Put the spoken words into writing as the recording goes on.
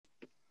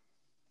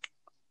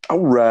All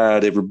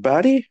right,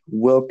 everybody.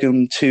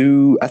 Welcome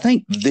to, I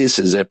think this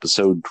is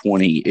episode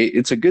 20.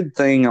 It's a good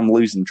thing I'm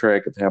losing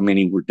track of how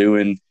many we're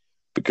doing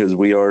because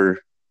we are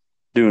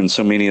doing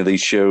so many of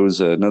these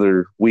shows.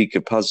 Another week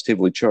of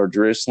Positively Charged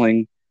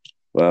Wrestling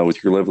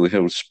with your lovely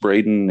hosts,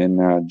 Braden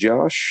and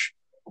Josh.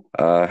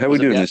 How are we What's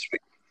up, doing guys? this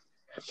week?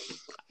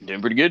 Doing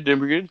pretty good.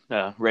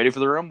 Ready for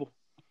the Rumble.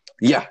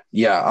 Yeah,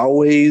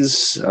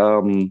 always.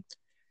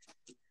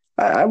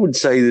 I would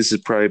say this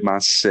is probably my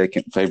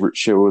second favorite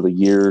show of the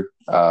year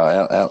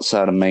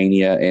outside of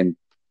Mania, and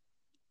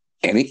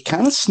it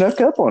kind of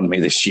snuck up on me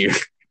this year.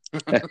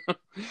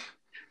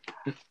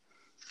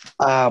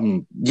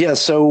 Yeah,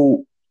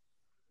 so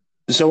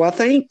I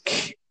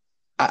think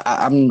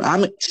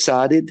I'm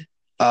excited.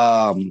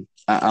 I'm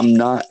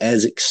not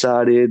as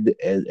excited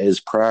as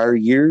prior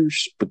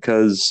years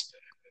because,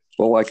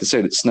 well, like I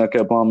said, it snuck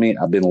up on me.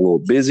 I've been a little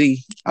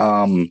busy.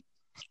 But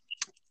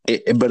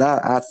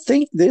I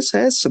think this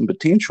has some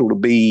potential to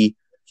be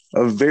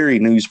a very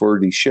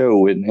newsworthy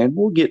show, and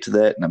we'll get to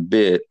that in a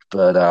bit.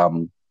 But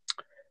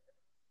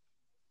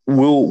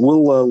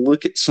we'll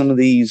look at some of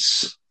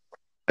these,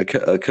 a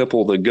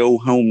couple of the go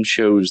home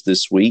shows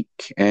this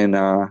week,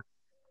 and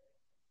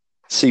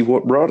see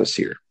what brought us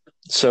here.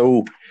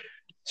 So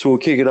we'll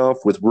kick it off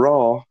with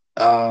Raw.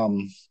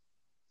 And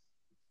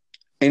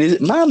is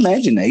it my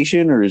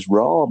imagination, or has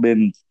Raw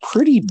been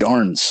pretty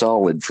darn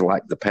solid for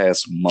like the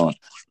past month?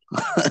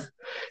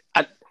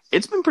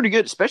 It's been pretty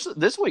good, especially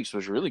this week's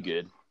was really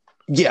good.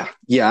 Yeah.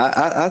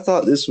 I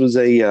thought this was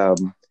a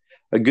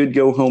good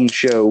go home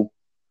show.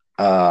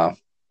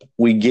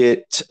 We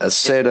get a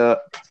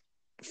setup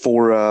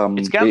for go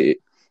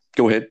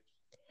ahead.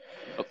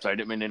 Oh, sorry, I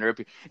didn't mean to interrupt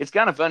you. It's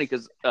kind of funny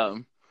because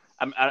I'm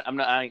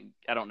not I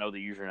don't know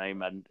the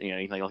username,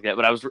 anything like that.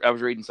 But I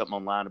was reading something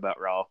online about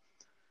Raw.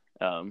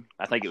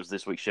 I think it was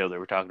this week's show they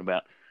were talking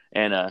about.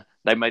 And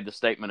they made the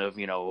statement of,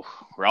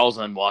 Raw's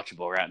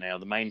unwatchable right now.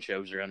 The main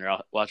shows are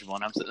unwatchable.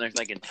 And I'm sitting there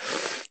thinking,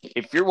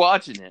 if you're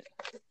watching it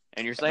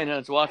and you're saying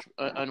it's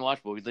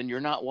unwatchable, then you're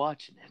not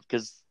watching it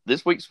because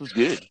this week's was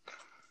good.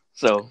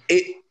 So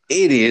it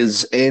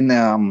is. And,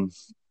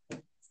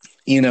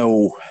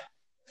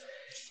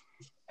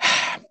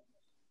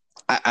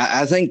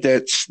 I think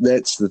that's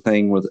the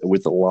thing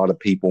with a lot of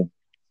people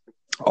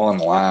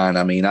online.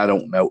 I mean, I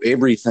don't know.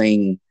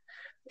 Everything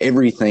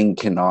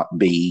cannot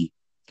be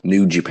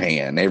New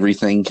Japan.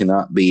 Everything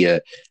cannot be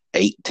a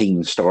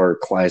 18-star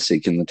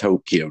classic in the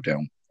Tokyo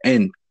Dome.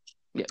 And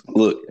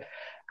look,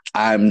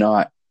 I'm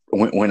not,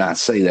 when I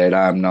say that,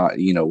 I'm not,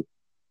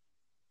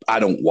 I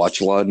don't watch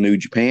a lot of New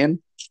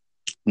Japan.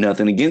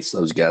 Nothing against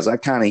those guys. I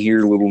kind of hear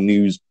little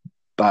news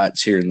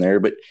bites here and there,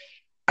 but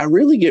I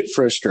really get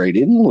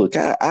frustrated. And look,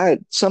 I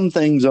some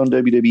things on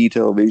WWE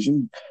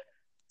television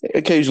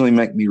occasionally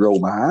make me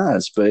roll my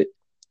eyes, but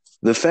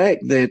the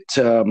fact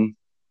that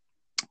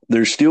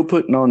they're still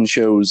putting on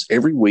shows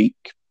every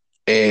week,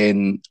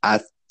 and I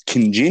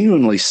can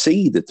genuinely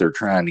see that they're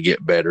trying to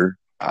get better,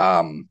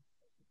 or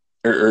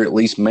at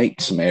least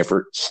make some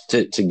efforts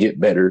to get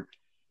better,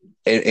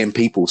 and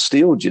people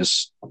still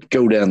just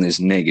go down this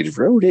negative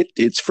road.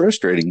 It's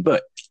frustrating,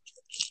 but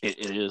it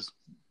is.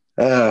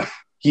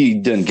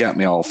 You done got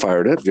me all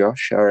fired up,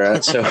 Josh. All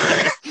right, so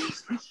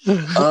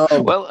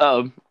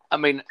I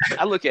mean,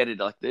 I look at it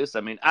like this.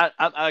 I mean,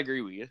 I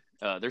agree with you.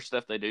 There's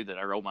stuff they do that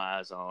I roll my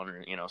eyes on,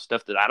 or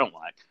stuff that I don't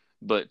like.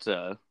 But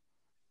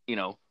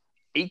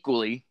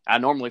equally, I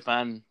normally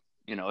find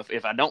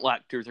if I don't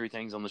like 2 or 3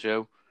 things on the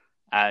show,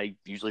 I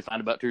usually find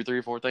about 2 or 3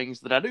 or 4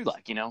 things that I do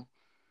like.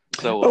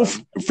 So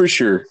for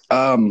sure.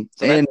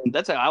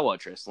 That's how I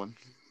watch wrestling.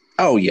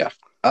 Oh yeah,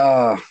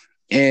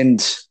 and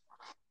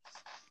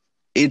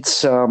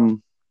it's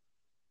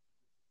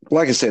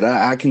like I said,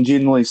 I can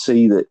genuinely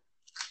see that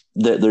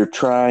they're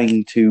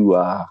trying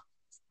to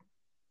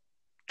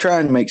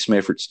make some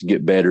efforts to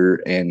get better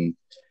and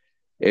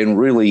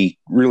really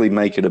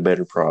make it a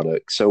better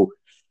product. So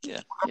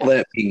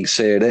that being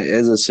said,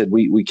 as I said,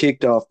 we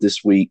kicked off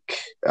this week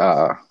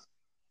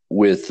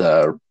with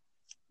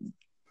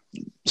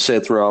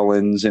Seth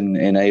Rollins and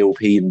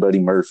AOP and Buddy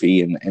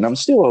Murphy, and I'm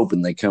still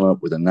hoping they come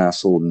up with a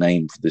nice little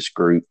name for this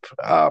group.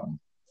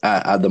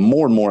 The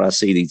more and more I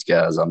see these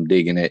guys, I'm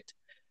digging it.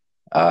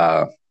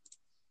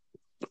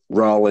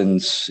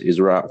 Rollins is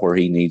right where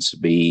he needs to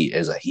be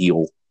as a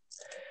heel.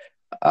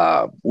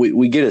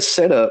 We get a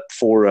setup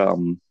for a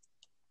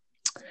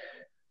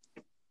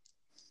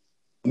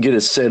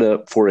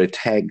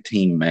tag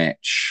team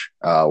match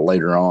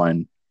later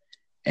on,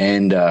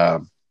 and I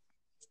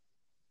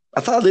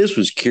thought this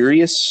was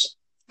curious.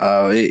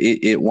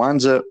 It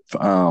winds up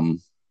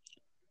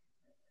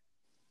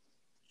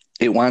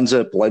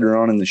later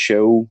on in the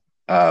show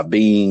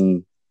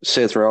being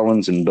Seth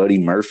Rollins and Buddy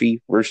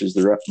Murphy versus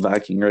the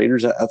Viking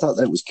Raiders. I thought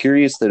that was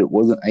curious that it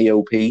wasn't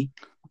AOP.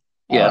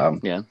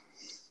 Yeah.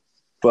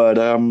 But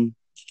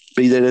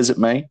be that as it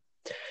may,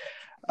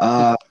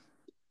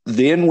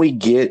 then we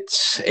get,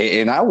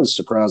 and I was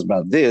surprised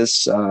about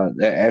this.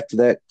 After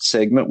that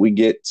segment, we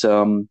get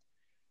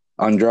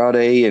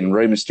Andrade and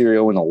Rey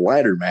Mysterio in a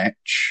ladder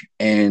match,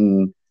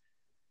 and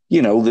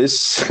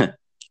this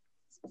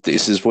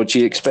this is what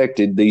you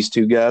expected. These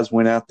two guys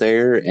went out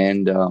there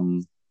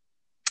and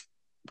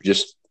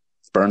just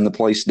burned the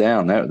place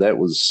down. That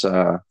was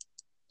a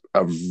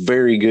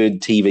very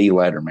good TV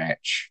ladder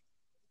match.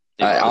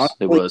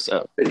 It was.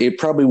 It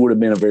probably would have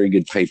been a very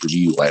good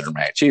pay-per-view ladder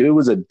match. It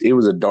was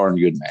a darn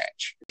good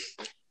match.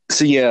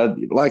 So yeah,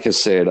 like I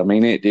said, I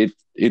mean it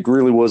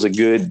really was a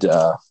good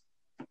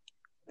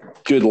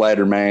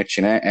ladder match.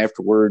 And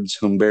afterwards,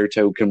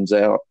 Humberto comes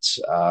out.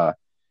 I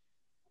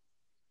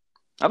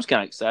was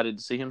kind of excited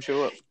to see him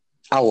show up.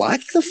 I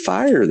like the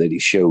fire that he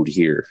showed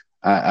here.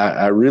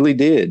 I really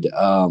did.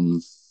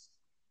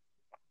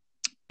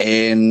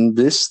 And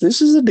this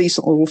is a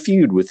decent little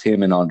feud with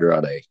him and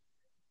Andrade.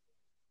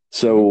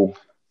 So,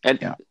 and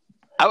yeah.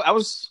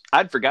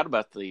 I'd forgot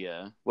about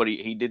the what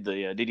he did the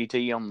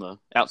DDT on the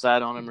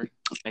outside on him. I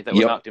think that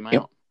knocked him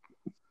out.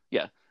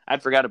 Yeah,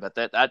 I'd forgot about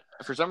that.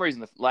 For some reason,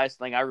 the last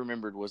thing I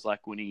remembered was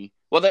like when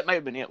that may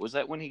have been it. Was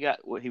that when he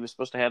was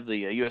supposed to have the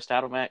U.S.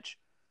 title match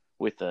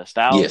with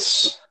Styles?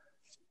 Yes.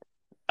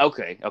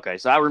 Okay.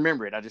 So I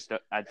remember it. I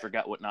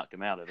forgot what knocked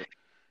him out of it,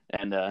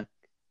 and I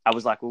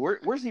was like, well,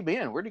 where's he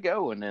been? Where'd he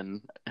go? And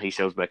then he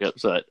shows back up.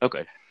 So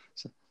okay.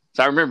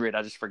 So I remember it.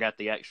 I just forgot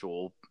the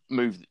actual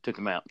move that took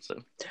him out.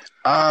 So,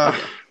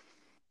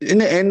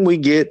 and we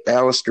get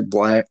Aleister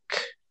Black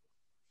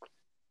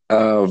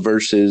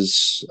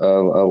versus a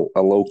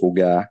local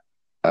guy,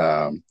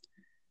 and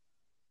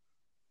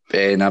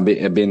I've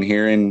been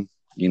hearing,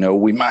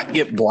 we might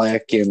get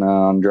Black and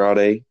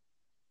Andrade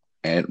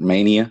at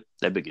Mania.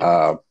 That'd be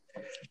good.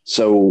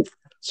 So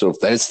if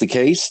that's the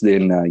case,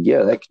 then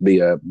that could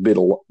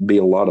be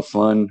a lot of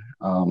fun.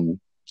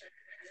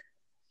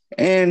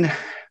 And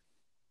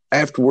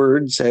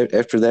afterwards,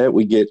 after that,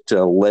 we get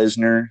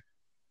Lesnar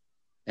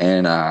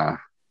and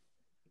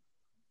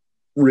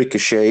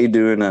Ricochet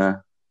doing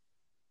a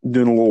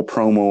little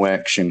promo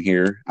action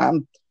here. I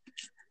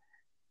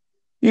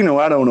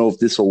don't know if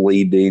this will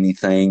lead to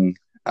anything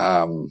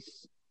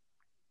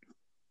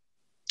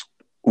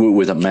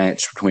with a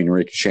match between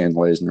Ricochet and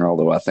Lesnar,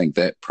 although I think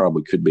that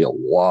probably could be a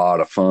lot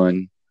of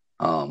fun.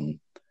 But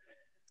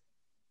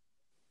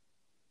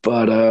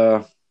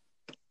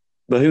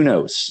who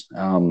knows?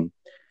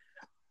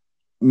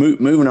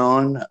 Moving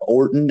on,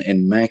 Orton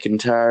and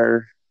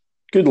McIntyre.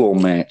 Good little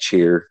match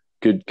here.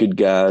 Good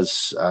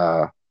guys.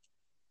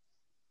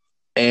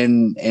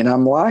 And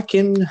I'm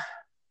liking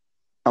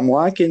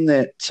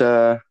that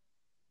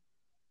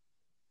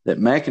that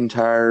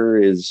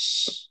McIntyre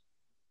is.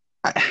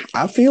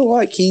 I feel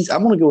like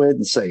I'm going to go ahead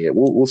and say it.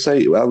 We'll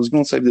say. I was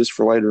going to save this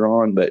for later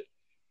on, but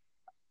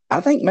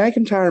I think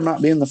McIntyre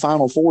might be in the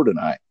Final Four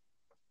tonight.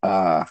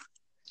 I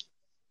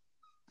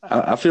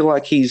feel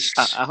like he's.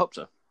 I hope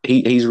so.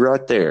 He's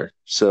right there.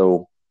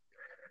 So,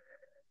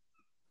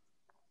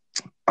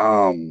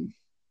 but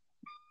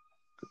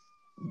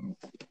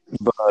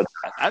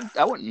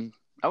I wouldn't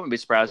be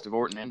surprised if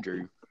Orton and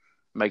Drew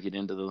make it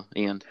into the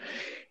end.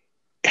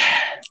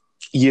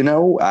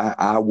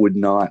 I would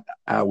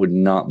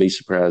not be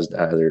surprised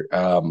either.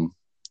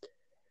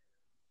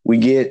 We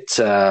get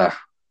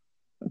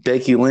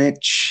Becky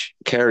Lynch,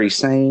 Kairi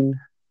Sane.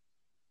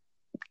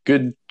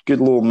 Good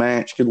little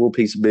match, good little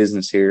piece of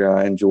business here.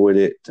 I enjoyed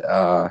it.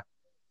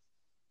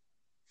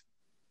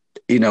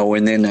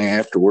 And then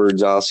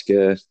afterwards,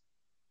 Asuka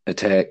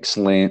attacks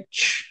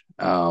Lynch.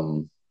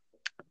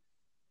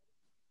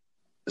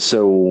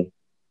 So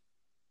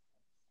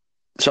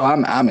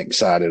I'm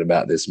excited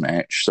about this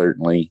match.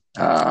 Certainly,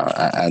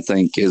 I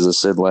think, as I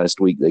said last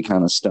week, they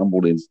kind of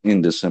stumbled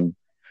into some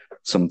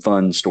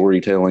fun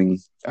storytelling.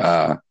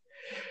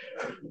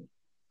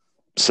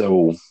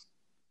 So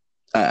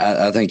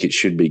I think it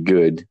should be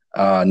good.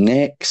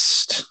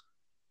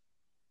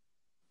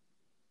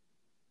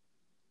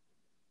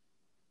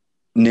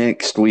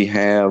 Next we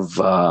have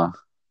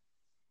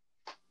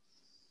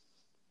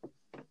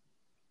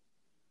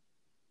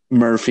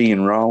Murphy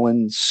and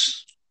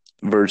Rollins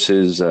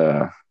versus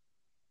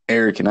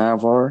Eric and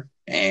Ivar.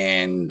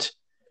 And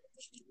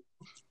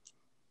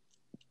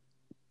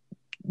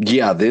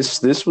yeah,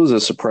 this was a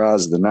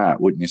surprise of the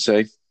night, wouldn't you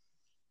say?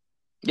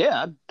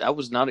 Yeah, I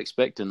was not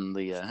expecting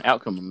the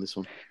outcome on this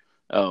one.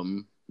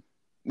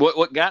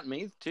 What got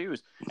me too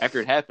is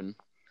after it happened,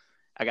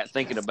 I got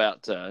thinking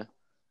about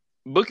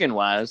booking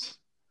wise.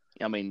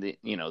 I mean, the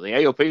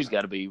AOP's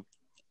got to be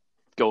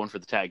going for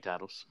the tag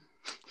titles,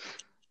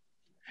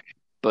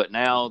 but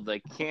now they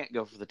can't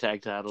go for the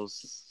tag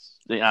titles.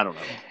 I don't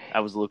know.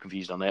 I was a little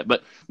confused on that,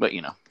 but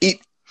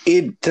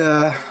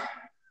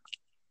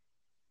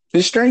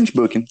it's strange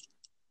booking.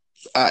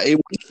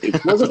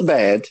 It wasn't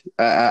bad.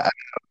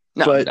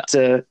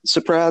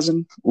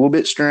 Surprising, a little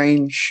bit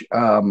strange.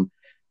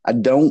 I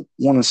don't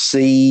want to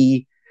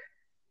see.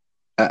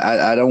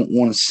 I don't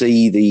want to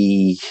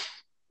see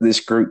this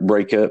group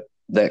break up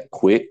that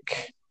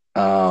quick.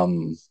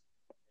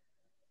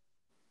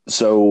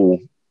 So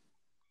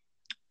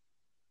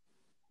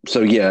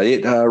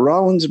yeah,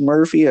 Rollins and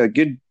Murphy, a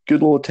good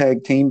little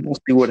tag team. We'll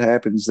see what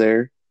happens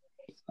there.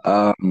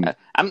 I'm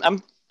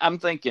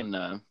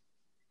thinking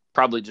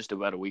probably just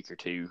about a week or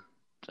two.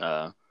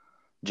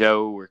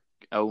 Joe or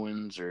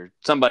Owens or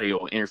somebody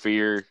will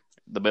interfere.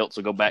 The belts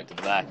will go back to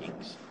the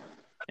Vikings,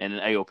 and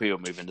then AOP will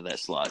move into that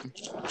slot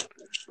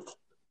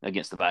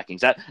against the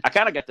Vikings. I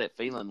kind of got that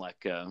feeling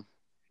like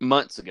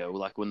months ago,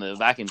 like when the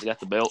Vikings got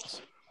the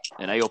belts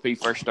and AOP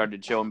first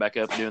started showing back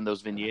up doing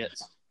those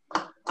vignettes.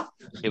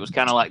 It was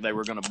kind of like they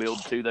were going to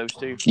build to those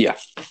two. Yeah.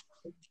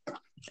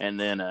 And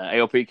then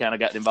AOP kind of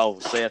got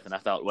involved with Seth, and I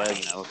thought, well,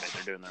 okay,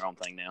 they're doing their own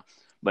thing now.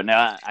 But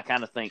now I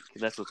kind of think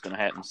that's what's going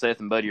to happen. Seth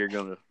and Buddy are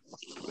going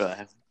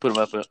to put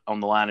them up on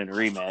the line in a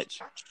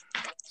rematch.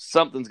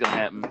 Something's going to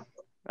happen. Like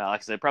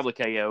I said, probably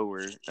KO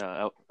or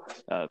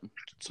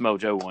Samoa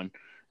Joe one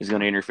is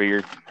going to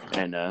interfere,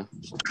 and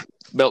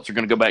belts are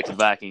going to go back to the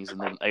Vikings, and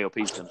then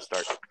AOP is going to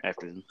start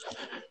after them.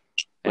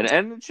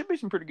 And it should be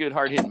some pretty good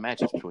hard hitting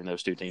matches between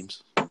those two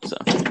teams. So,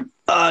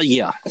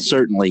 yeah,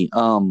 certainly.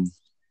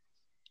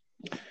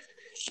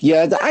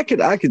 Yeah, I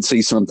could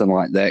see something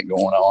like that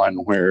going on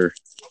where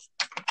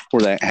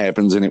that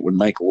happens, and it would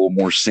make a little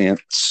more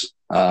sense.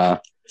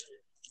 But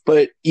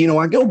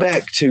I go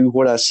back to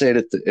what I said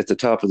at the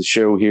top of the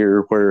show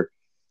here, where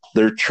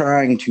they're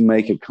trying to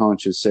make a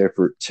conscious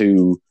effort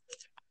to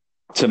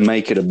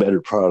make it a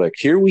better product.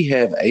 Here we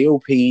have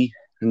AOP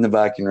and the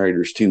Viking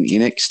Raiders, two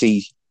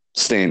NXT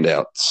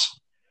standouts.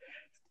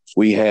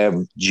 We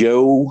have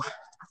Joe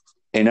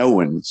and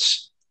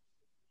Owens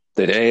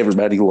that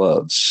everybody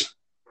loves.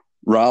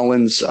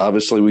 Rollins,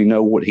 obviously, we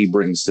know what he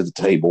brings to the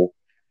table.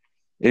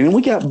 And then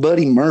we got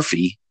Buddy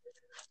Murphy.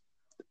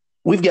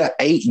 We've got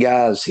 8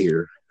 guys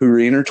here who are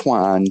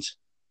intertwined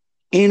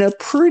in a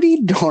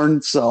pretty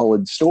darn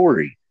solid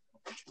story.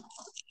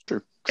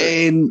 Sure.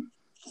 And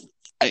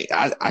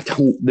I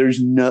don't.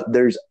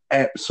 There's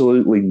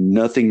absolutely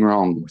nothing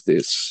wrong with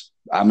this.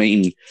 I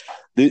mean,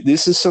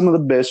 this is some of the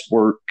best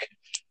work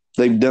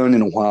they've done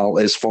in a while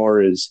as far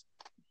as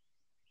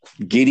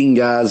getting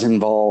guys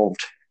involved,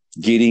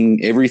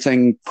 getting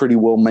everything pretty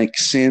well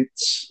makes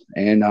sense,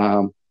 and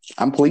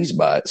I'm pleased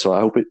by it. So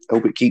I hope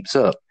it keeps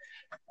up.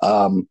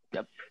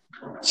 Yep.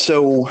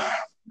 So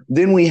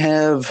then we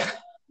have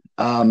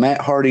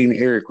Matt Hardy and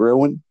Eric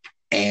Rowan,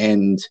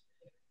 and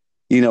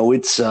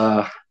it's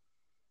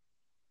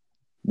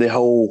the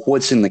whole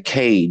what's in the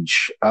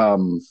cage.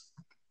 Our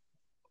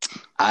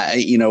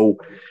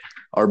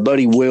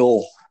buddy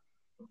Will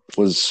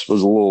was a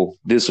little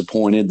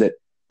disappointed that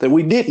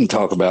we didn't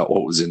talk about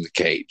what was in the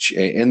cage,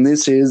 and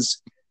this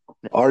is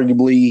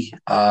arguably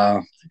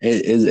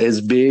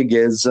as big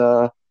as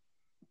the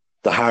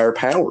higher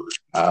power.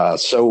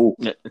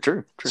 Yeah,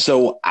 true.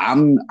 So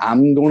I'm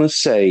going to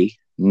say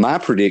my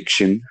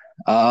prediction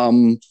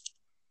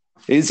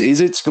is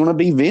it's going to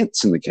be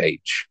Vince in the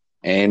cage,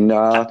 and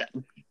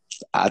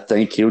I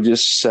think he'll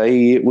just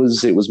say it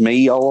was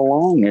me all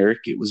along, Eric.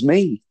 It was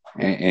me,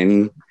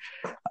 and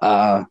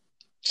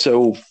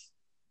so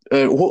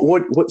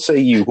what say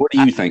you? What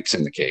do you think's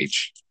in the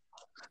cage?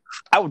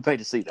 I would pay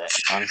to see that,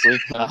 honestly.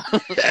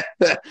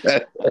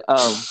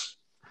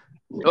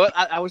 Well,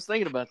 I was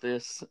thinking about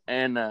this,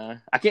 and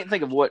I can't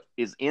think of what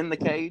is in the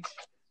cage,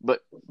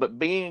 but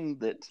being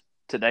that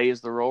today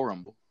is the Royal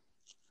Rumble,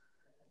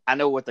 I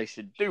know what they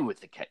should do with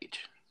the cage.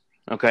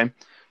 Okay?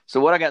 So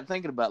what I got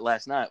thinking about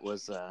last night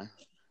was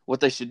what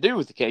they should do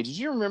with the cage.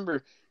 You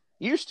remember,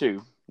 used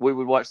to, we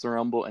would watch the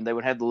Rumble, and they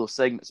would have the little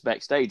segments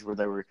backstage where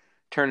they were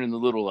turning the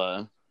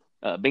little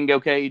bingo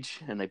cage,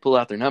 and they pull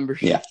out their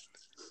numbers. Yeah.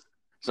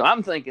 So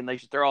I'm thinking they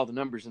should throw all the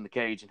numbers in the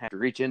cage and have to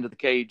reach into the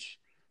cage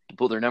to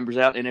pull their numbers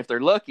out. And if they're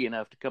lucky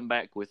enough to come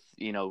back with,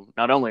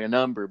 not only a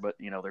number, but,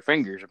 their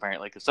fingers,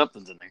 apparently, because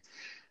something's in there,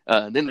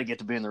 then they get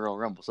to be in the Royal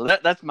Rumble. So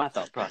that's my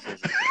thought process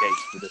of the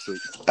cage for this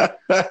week.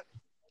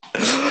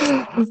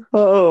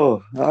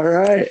 Oh, all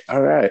right.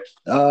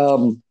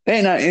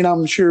 And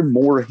I'm sure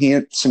more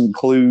hints and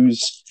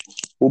clues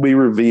will be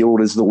revealed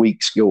as the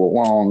weeks go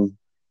along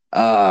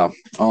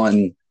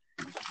on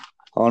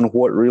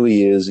what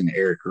really is in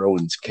Eric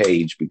Rowan's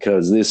cage,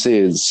 because this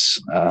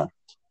is the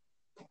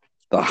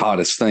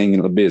hottest thing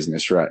in the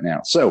business right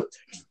now. So,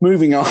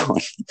 moving on.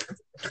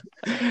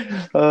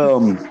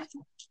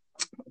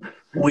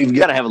 We've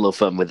got to have a little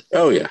fun with it.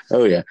 Oh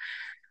yeah.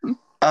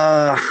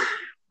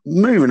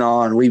 Moving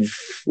on, we've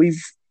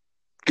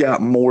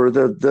got more of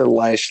the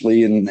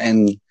Lashley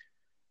and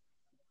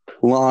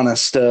Lana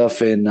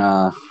stuff, and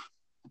that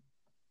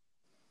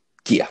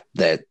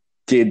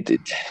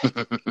did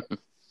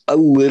a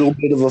little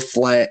bit of a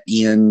flat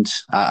end.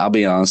 I'll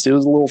be honest, it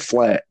was a little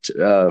flat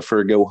for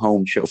a go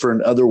home show for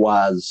an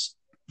otherwise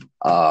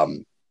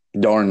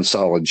darn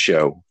solid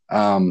show.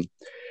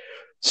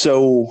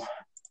 So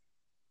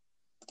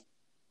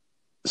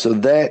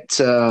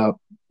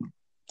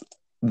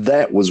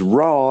that was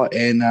Raw,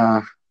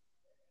 and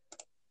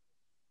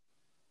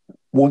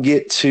we'll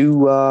get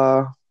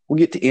to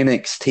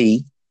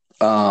NXT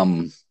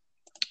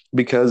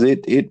because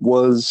it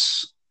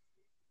was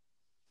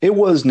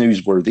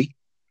newsworthy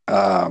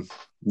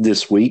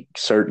this week,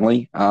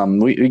 certainly.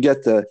 We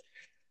got the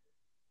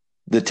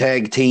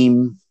tag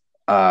team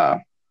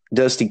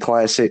Dusty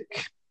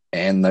Classic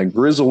and the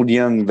Grizzled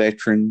Young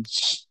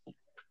Veterans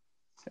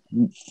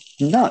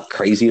not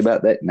crazy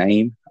about that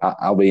name.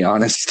 I'll be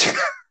honest.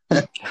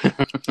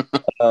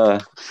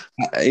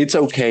 It's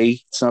okay.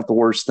 It's not the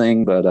worst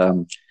thing, but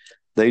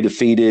they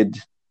defeated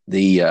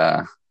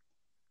the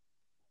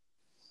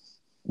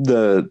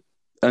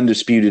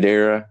Undisputed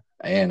Era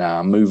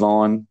and move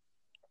on.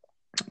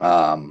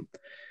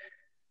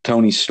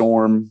 Tony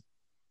Storm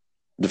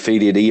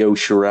defeated Io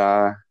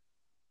Shirai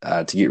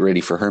to get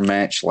ready for her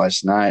match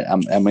last night.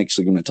 I'm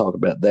actually going to talk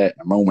about that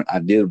in a moment. I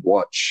did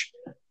watch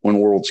When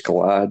Worlds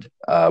Collide.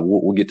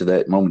 We'll get to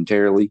that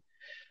momentarily.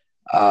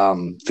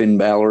 Finn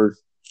Balor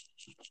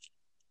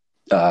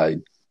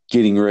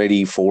getting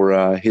ready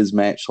for his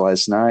match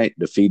last night,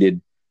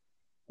 defeated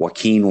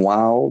Joaquin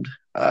Wilde,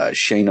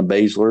 Shayna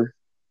Baszler,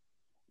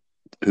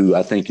 who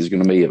I think is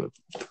going to be a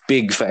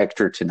big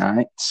factor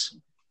tonight.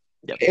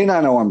 Yep. And I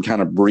know I'm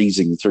kind of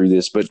breezing through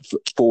this, but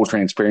full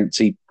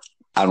transparency,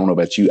 I don't know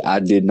about you. I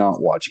did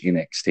not watch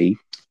NXT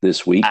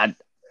this week. I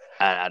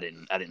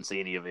didn't see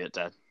any of it.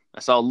 I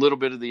saw a little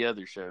bit of the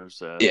other shows.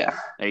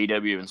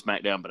 AEW and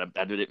SmackDown, but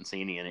I didn't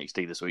see any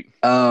NXT this week.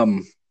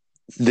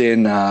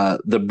 Then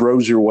the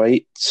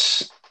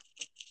Broserweights,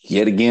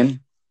 yet again,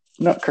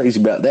 not crazy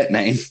about that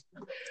name,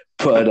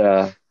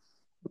 but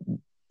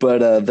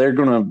they're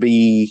going to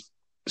be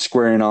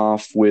squaring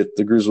off with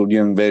the Grizzled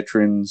Young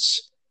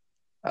Veterans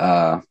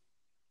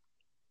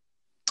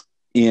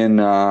in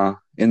the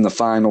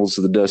finals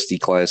of the Dusty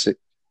Classic.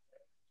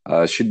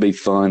 Should be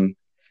fun.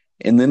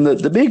 And then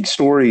the big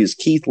story is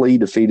Keith Lee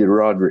defeated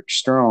Roderick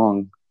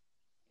Strong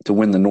to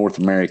win the North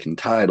American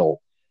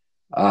title.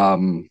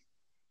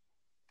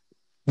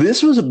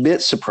 This was a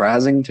bit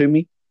surprising to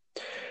me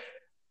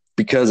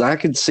because I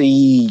could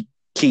see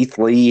Keith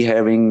Lee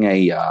having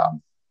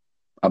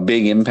a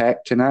big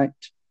impact tonight.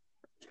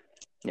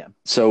 Yeah.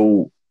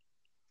 So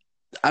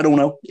I don't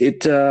know.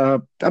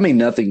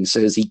 Nothing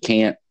says he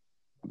can't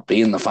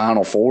be in the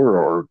Final Four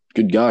or,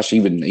 good gosh,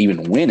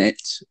 even win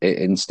it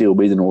and still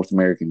be the North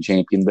American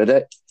champion. But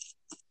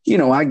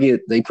I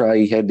get they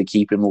probably had to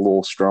keep him a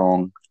little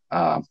strong.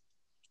 I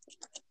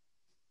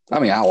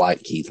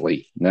like Keith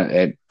Lee.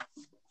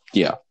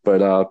 Yeah,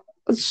 but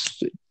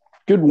it's a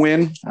good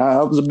win.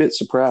 I was a bit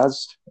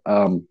surprised.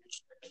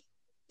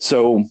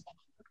 So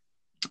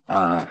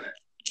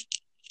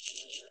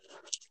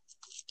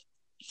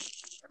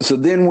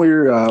then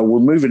we're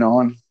moving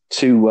on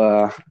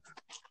to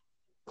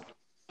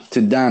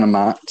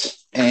Dynamite,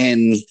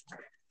 and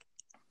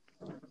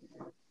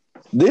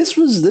this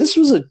was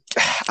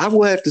I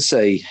will have to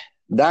say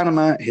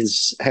Dynamite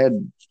has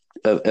had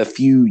a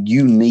few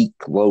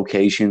unique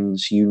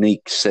locations,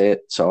 unique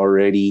sets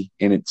already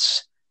in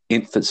its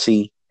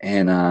infancy,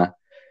 and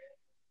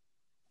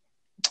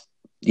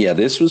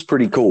this was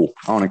pretty cool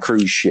on a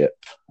cruise ship.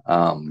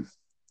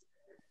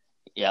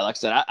 Yeah, like I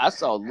said, I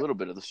saw a little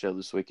bit of the show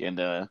this weekend.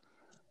 That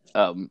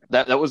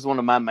was one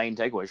of my main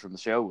takeaways from the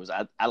show was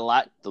I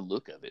liked the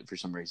look of it for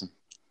some reason.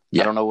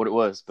 Yeah. I don't know what it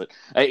was, but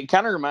it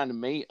kind of reminded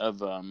me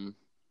of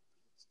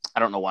I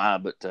don't know why,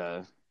 but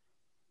they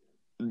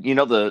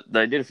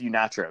did a few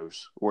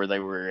nitros where they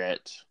were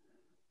at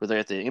the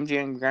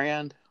MGM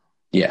Grand?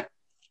 Yeah.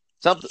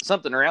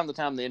 Something around the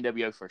time the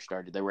NWO first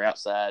started. They were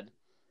outside,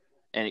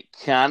 and it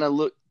kind of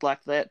looked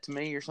like that to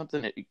me or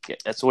something.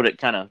 That's what it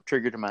kind of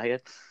triggered in my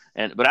head.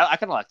 But I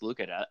kind of like to look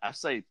at it. I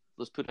say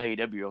let's put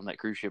AEW on that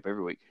cruise ship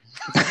every week.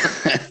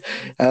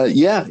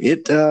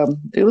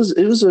 It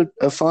was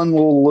a fun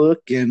little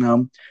look,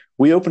 and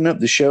we opened up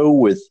the show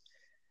with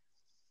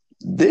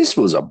this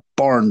was a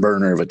barn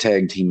burner of a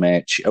tag team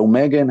match: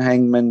 Omega and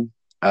Hangman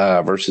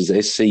versus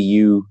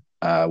SCU.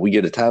 We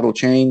get a title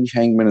change.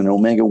 Hangman and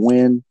Omega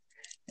win,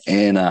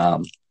 and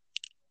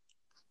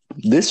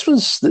this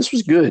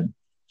was good.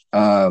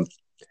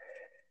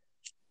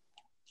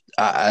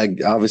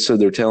 Obviously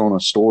they're telling a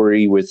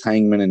story with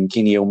Hangman and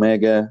Kenny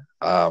Omega,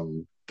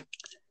 and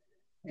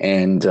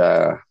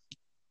they're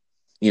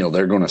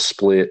going to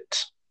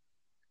split.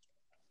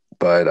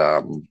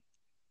 But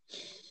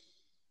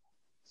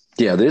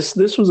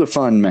this was a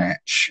fun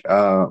match.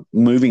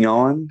 Moving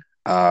on,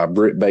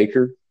 Britt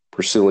Baker,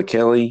 Priscilla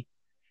Kelly,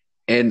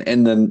 and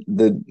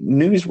the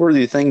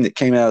newsworthy thing that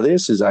came out of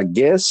this is I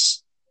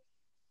guess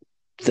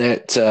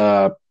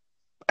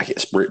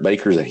Britt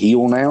Baker's a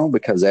heel now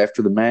because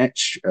after the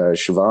match,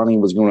 Shivani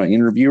was going to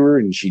interview her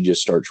and she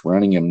just starts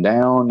running him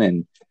down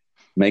and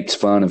makes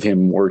fun of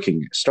him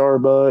working at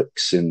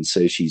Starbucks and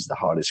says she's the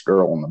hottest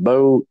girl on the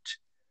boat.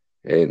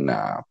 And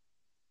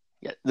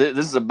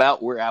this is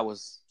about where I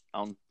was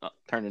on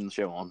turning the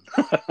show on.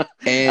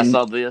 And I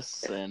saw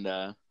this and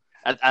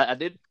I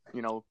did,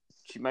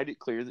 she made it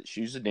clear that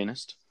she's a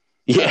dentist.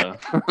 Yeah.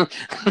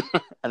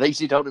 I think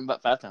she told him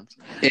about 5 times.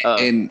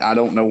 And I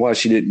don't know why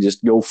she didn't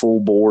just go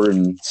full bore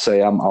and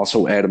say, I'm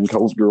also Adam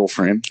Cole's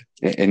girlfriend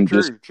and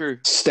true.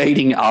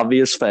 Stating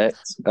obvious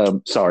facts.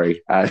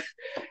 Sorry.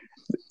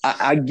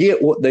 I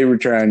get what they were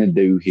trying to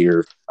do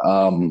here.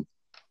 And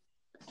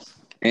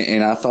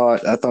I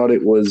thought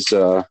it was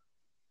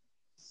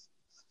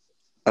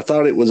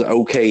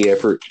okay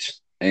effort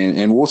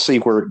and we'll see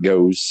where it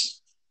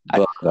goes.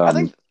 But I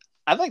think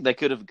I think they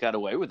could have got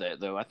away with that,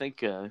 though. I think,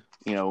 the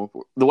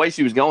way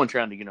she was going,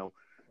 trying to,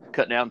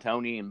 cut down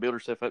Tony and build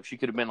herself up, she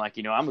could have been like,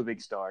 I'm a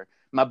big star.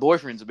 My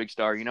boyfriend's a big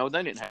star. They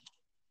didn't have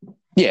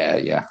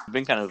Yeah.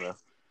 been kind of a,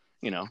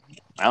 I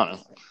don't know,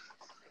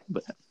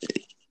 but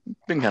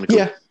been kind of cool.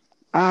 Yeah.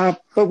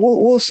 But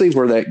we'll see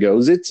where that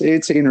goes. It's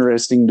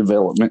interesting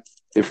development,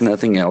 if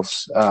nothing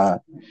else.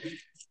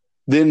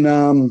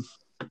 Then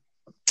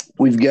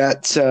we've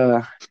got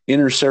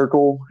Inner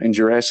Circle and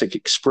Jurassic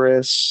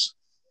Express.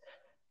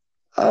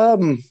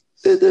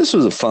 This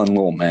was a fun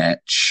little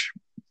match.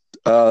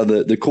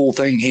 The cool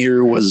thing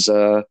here was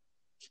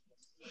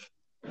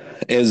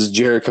as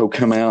Jericho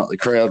come out, the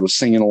crowd was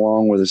singing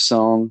along with his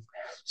song,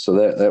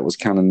 so that was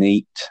kind of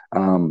neat.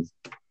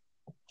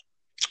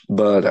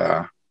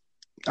 But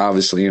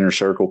obviously, Inner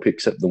Circle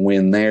picks up the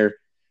win there.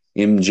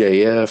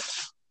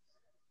 MJF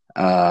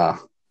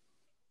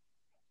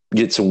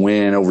gets a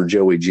win over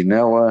Joey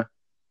Janela,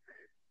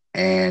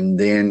 and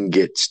then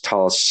gets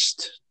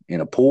tossed in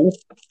a pool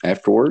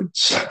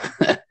afterwards.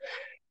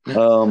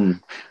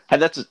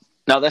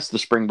 That's the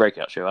spring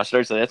breakout show. I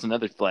started to say that's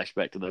another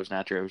flashback to those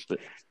Nitros, but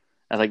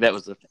I think that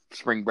was the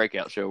spring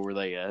breakout show where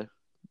they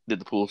did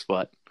the pool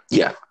spot.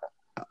 Yeah.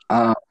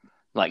 I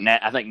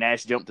think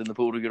Nash jumped in the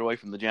pool to get away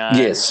from the Giant.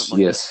 Yes.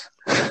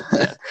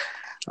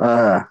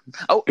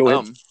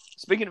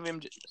 Speaking of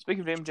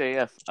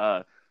MJF,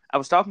 I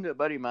was talking to a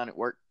buddy of mine at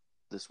work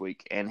this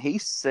week, and he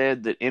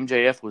said that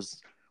MJF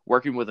was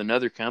working with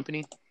another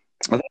company.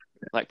 I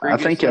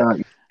think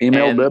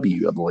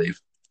MLW, I believe.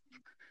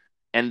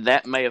 And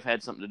that may have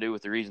had something to do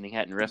with the reason he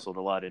hadn't wrestled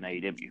a lot in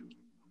AEW.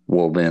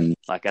 Well, then,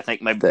 I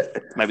think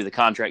maybe the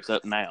contract's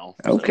up now.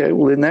 Okay, so.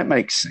 Well, then that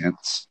makes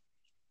sense.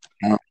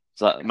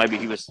 So maybe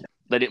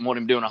they didn't want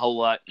him doing a whole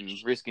lot and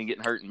risking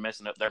getting hurt and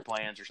messing up their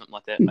plans or something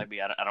like that.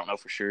 Maybe I don't know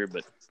for sure,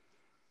 but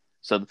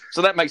so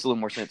that makes a little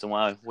more sense on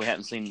why we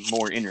haven't seen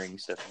more in-ring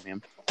stuff from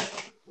him.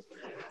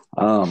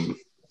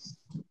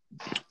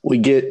 We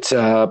get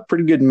a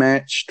pretty good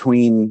match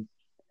between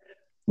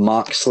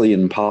Moxley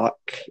and Pac.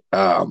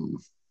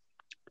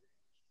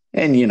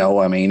 And,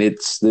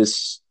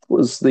 this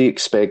was the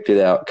expected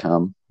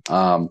outcome.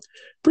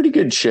 Pretty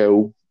good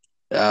show.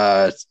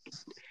 We're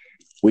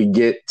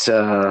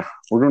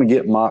going to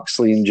get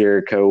Moxley and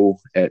Jericho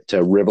at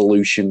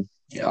Revolution,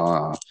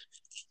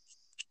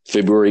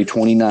 February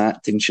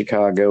 29th in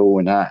Chicago.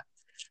 And I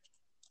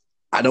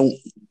don't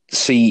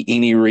see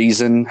any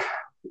reason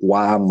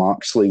why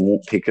Moxley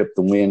won't pick up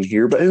the win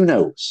here, but who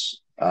knows?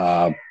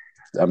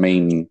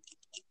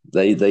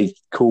 They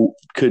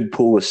could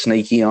pull a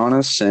sneaky on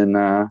us and,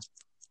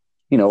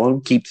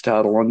 keep the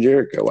title on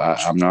Jericho.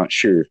 I'm not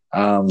sure.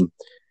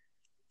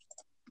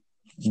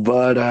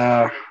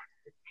 But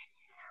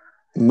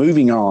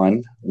moving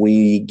on,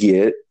 we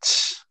get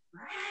to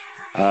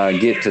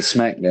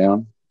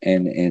SmackDown,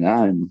 and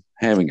I'm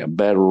having a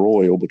battle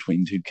royal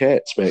between two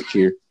cats back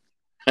here.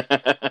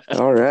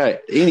 All right.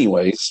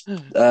 Anyways,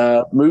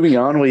 moving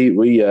on, we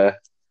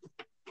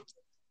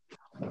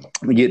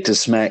get to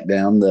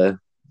SmackDown,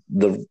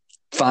 the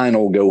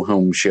final go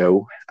home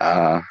show,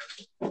 but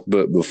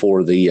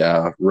before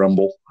the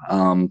Rumble.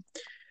 And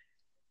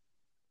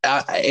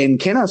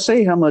can I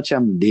say how much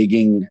I'm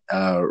digging?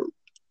 I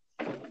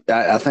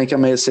think I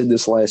may have said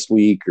this last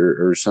week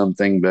or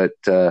something, but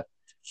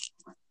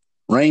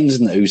Reigns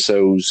and the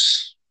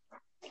Usos,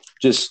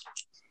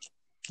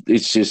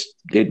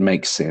 it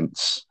makes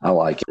sense. I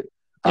like it.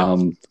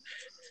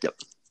 Yep.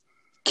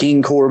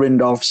 King Corbin,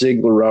 Dolph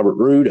Ziggler, Robert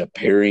Roode, a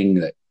pairing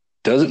that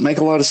doesn't make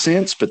a lot of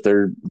sense, but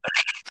they're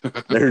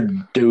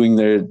doing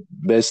their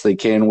best they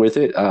can with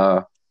it.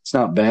 It's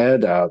not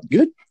bad.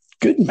 Good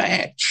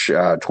match.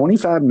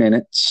 25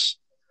 minutes.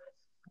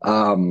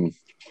 Pretty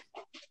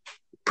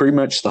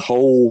much the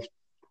whole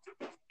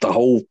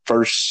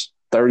first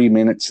 30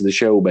 minutes of the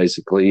show,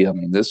 basically.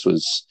 This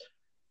was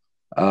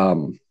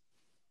a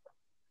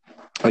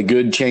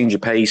good change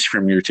of pace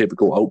from your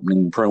typical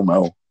opening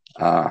promo.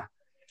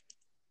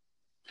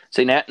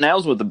 See,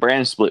 now's where the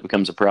brand split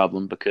becomes a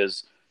problem,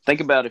 because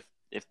think about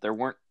if there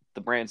weren't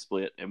the brand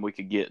split and we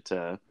could get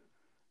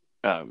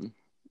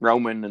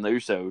Roman and the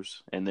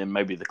Usos and then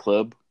maybe the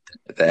club.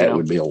 That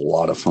would be a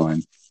lot of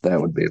fun. I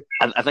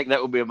think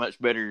that would be a much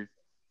better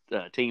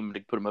team to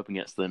put them up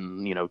against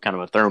than, kind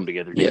of a throw them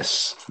together.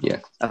 Yes. Yeah.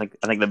 I think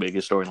that'd be a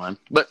good storyline.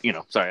 But,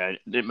 sorry, I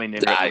didn't mean to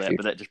interrupt that,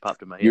 but that just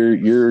popped in my head.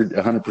 You're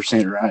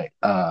 100% right.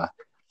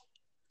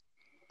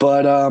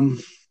 But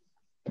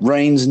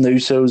Reigns and the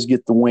Usos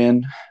get the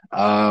win.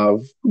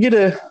 We get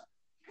a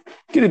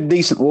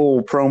decent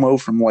little promo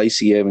from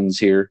Lacey Evans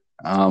here.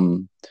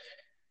 And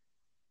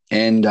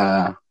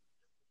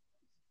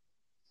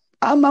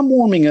I'm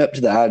warming up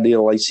to the idea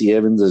of Lacey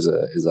Evans as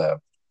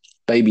a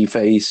baby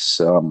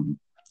face.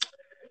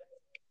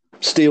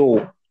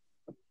 Still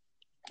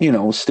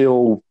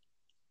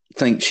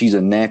think she's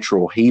a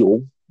natural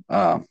heel.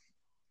 But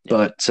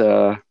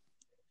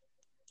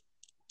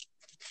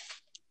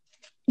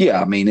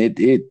yeah,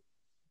 it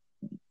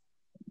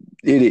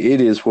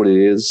is what it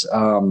is.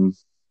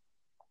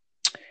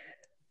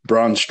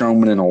 Braun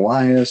Strowman and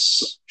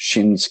Elias,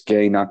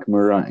 Shinsuke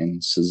Nakamura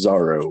and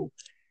Cesaro.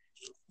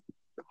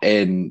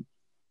 And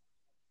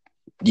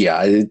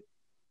yeah,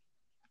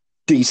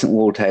 decent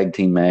little tag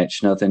team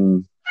match.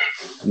 Nothing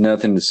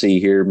to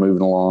see here.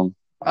 Moving along.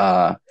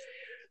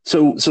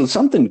 So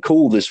something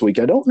cool this week.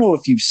 I don't know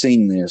if you've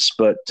seen this,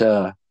 but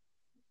so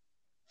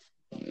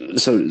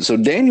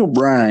Daniel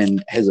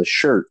Bryan has a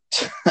shirt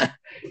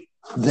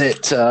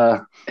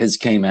that has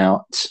came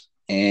out,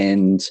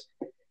 and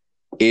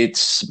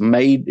it's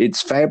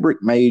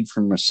fabric made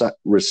from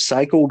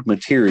recycled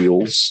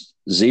materials,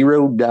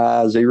 zero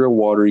dye, zero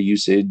water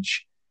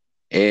usage,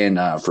 and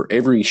for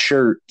every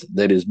shirt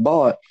that is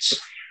bought,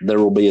 there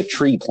will be a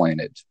tree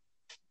planted.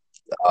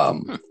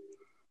 And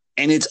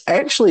it's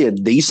actually a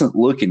decent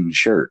looking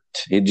shirt.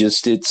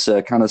 It's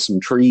kind of some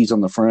trees on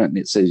the front, and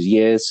it says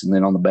yes, and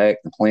then on the back,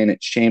 the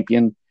planet's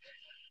champion.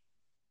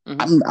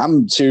 Mm-hmm.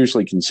 I'm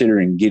seriously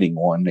considering getting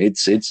one.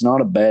 It's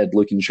not a bad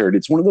looking shirt.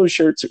 It's one of those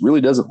shirts that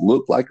really doesn't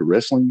look like a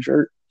wrestling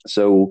shirt.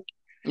 So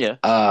yeah,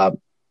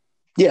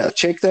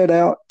 check that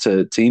out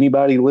to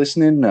anybody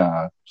listening.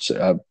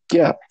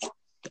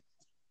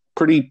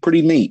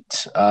 Pretty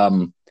neat.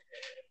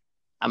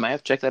 I may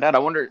have to check that out. I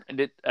wonder.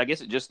 I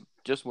guess it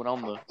just went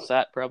on the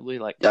site probably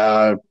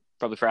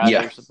probably Friday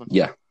or something.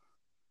 Yeah.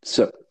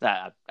 So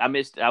I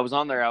missed. I was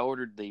on there. I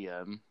ordered the.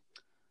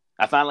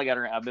 I finally got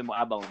around. I've been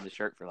eyeballing this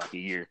shirt for like a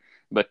year,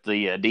 but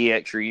the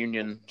DX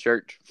reunion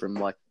shirt from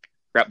like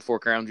right before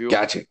Crown Jewel.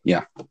 Gotcha.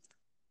 Yeah.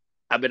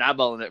 I've been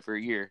eyeballing it for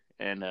a year,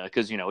 and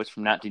because it's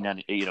from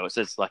 1990. It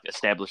says like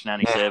established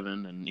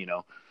 97,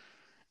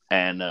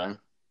 and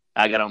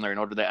I got on there and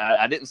ordered that.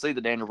 I didn't see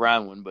the Daniel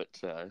Bryan one, but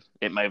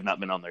it may have not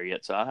been on there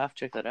yet, so I'll have to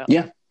check that out.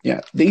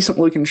 Yeah, decent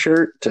looking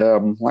shirt.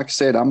 Like I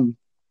said,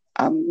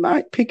 I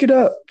might pick it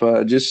up.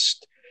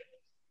 Just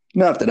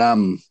not that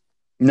I'm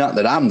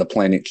the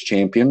planet's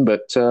champion,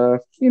 but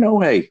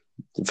hey,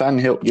 if I can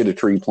help get a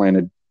tree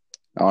planted,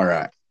 all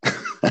right.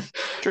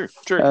 True.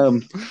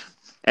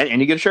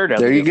 And you get a shirt out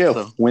there. You go,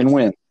 so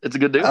win-win. It's a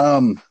good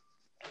deal.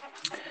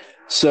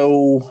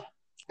 So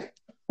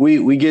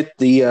we get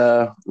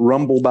the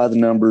Rumble by the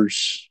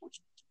numbers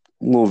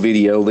little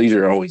video. These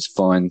are always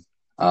fun.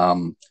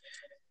 And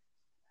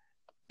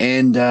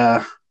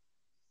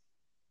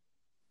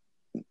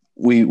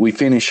we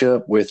finish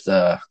up with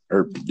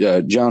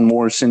John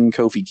Morrison,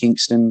 Kofi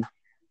Kingston,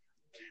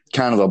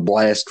 kind of a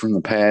blast from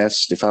the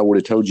past. If I would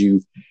have told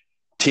you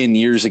 10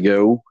 years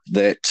ago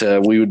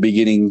that we would be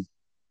getting,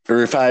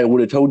 or if I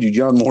would have told you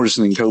John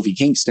Morrison and Kofi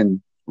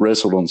Kingston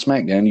wrestled on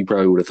SmackDown, you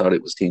probably would have thought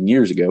it was 10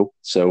 years ago.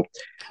 So,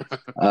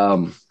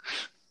 Kofi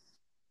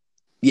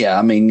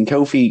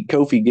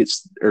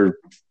gets, or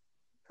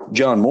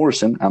John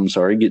Morrison, I'm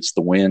sorry, gets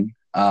the win.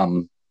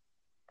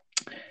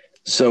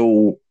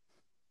 So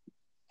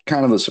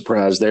kind of a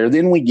surprise there.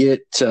 Then we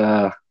get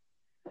a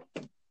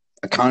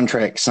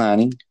contract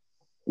signing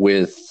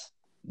with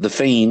The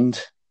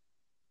Fiend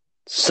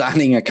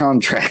signing a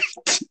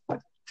contract.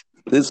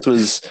 This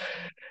was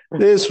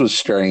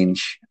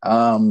strange.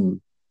 The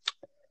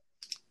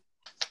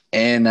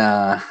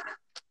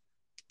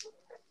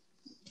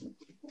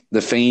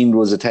Fiend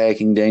was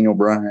attacking Daniel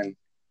Bryan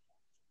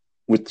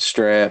with the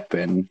strap,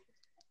 and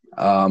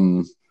that's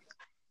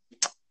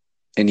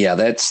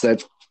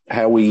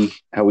how we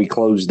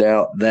closed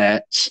out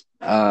that.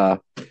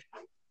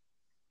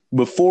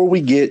 Before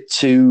we get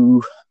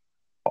to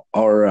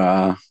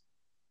our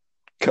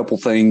couple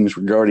things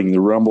regarding the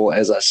Rumble,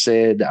 as I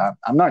said,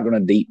 I'm not going to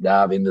deep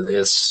dive into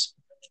this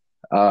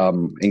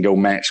and go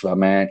match by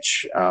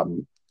match.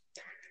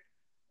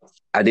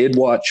 I did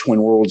watch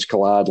When Worlds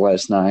Collide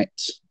last night.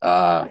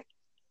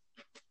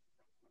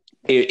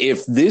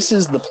 If this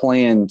is the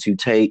plan to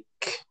take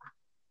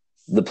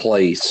the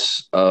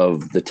place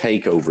of the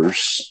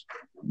takeovers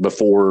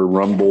before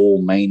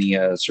Rumble,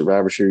 Mania,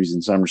 Survivor Series,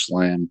 and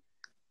SummerSlam,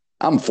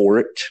 I'm for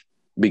it,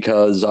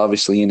 because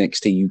obviously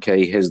NXT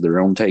UK has their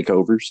own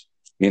takeovers.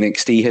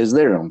 NXT has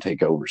their own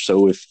takeovers.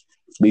 So if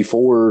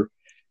before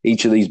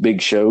each of these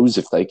big shows,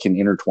 if they can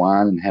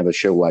intertwine and have a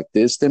show like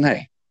this, then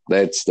hey,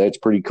 that's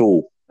pretty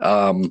cool.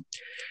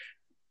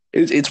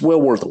 It's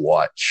well worth a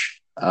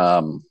watch.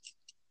 A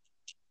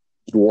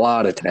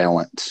lot of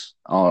talent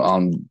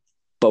on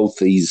both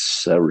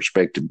these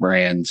respective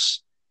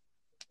brands.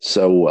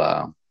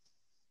 So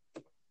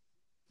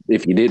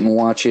if you didn't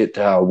watch it,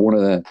 one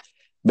of the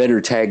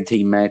better tag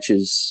team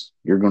matches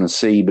you're going to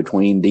see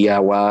between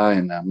DIY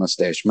and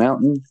Mustache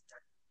Mountain.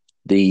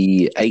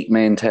 The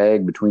 8-man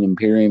tag between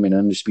Imperium and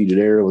Undisputed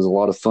Era was a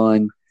lot of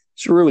fun.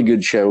 It's a really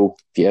good show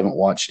if you haven't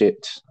watched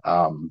it.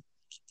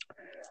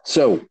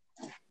 So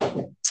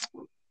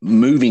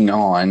moving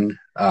on.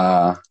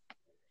 Go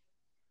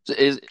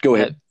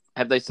ahead.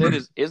 Have they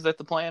said is that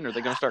the plan? Are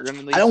they going to start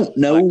running these? I don't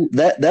know.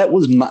 That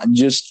was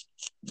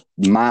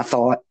my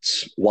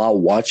thoughts while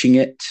watching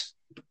it.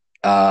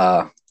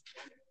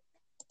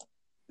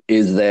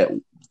 Is that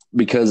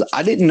because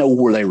I didn't know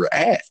where they were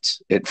at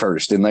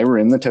first, and they were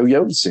in the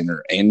Toyota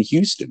Center in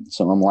Houston.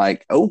 So I'm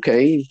like,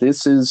 okay,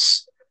 this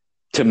is,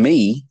 to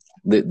me,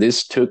 that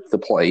this took the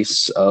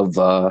place of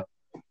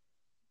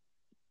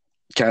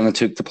kind of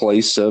took the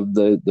place of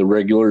the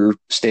regular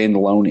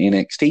standalone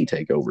NXT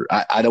takeover.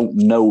 I don't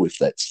know if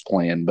that's the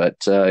plan, but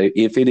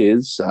if it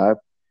is,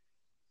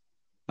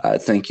 I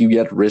think you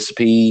got a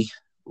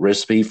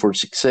recipe for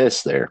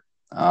success there.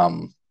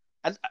 I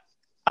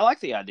like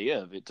the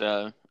idea of it.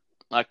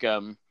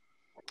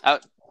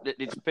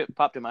 It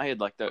popped in my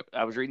head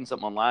I was reading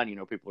something online.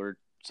 People are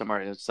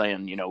somewhere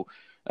saying,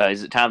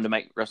 is it time to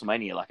make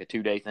WrestleMania like a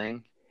 2-day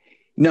thing?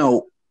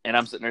 No, and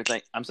I'm sitting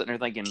there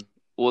thinking,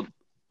 well,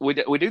 we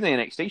do the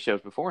NXT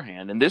shows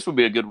beforehand, and this would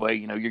be a good way.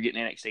 You're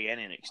getting NXT and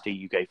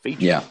NXT UK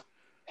featured. Yeah.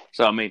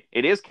 So I mean,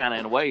 it is kind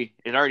of in a way,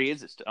 it already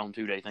is its own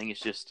 2-day thing.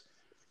 It's just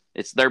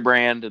it's their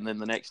brand, and then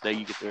the next day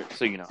you get there.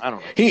 So I don't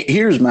know.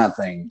 Here's my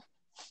thing.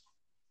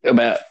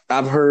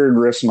 I've heard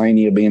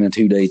WrestleMania being a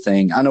 2-day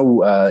thing. I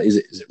know is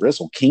it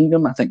Wrestle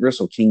Kingdom? I think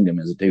Wrestle Kingdom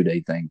is a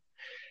 2-day thing.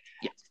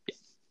 Yeah.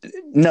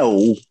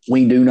 No,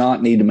 we do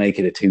not need to make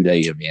it a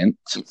 2-day event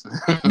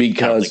because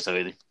I don't think so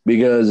either.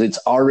 Because it's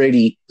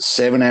already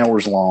 7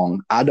 hours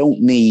long. I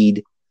don't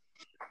need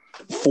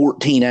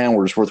 14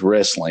 hours worth of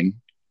wrestling.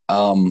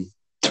 I'm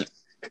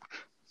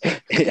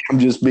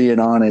just being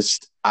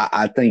honest.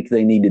 I think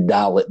they need to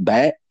dial it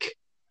back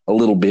a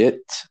little bit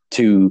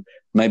to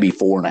maybe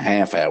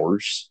 4.5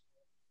 hours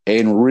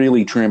and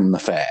really trim the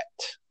fat.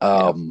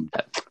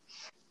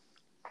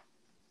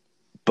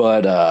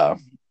 But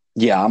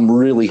I'm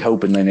really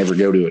hoping they never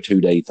go to a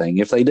 2-day thing.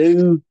 If they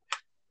do,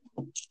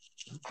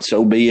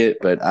 so be it.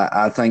 But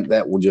I think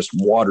that will just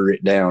water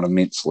it down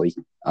immensely.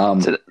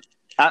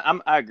 I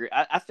agree.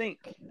 I think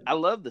I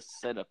love the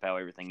setup, how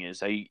everything is.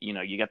 So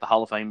you got the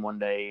Hall of Fame one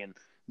day, and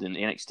then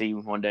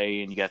NXT one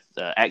day, and you got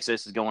the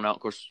Access is going on. Of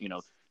course,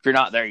 if you're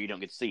not there, you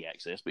don't get to see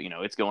Access, but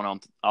it's going on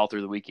all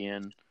through the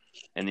weekend,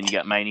 and then you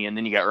got Mania, and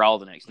then you got Raw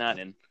the next night,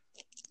 and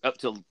up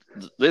till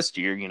this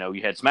year,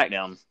 you had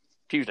SmackDown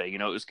Tuesday.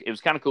 It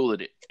was kind of cool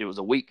that it was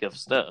a week of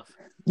stuff.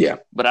 Yeah,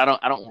 but I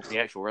don't want the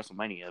actual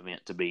WrestleMania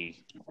event to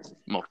be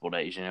multiple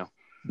days. No,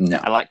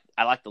 I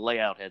like the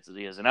layout as it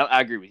is, and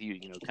I agree with you.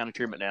 Kind of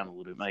trim it down a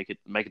little bit,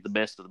 make it the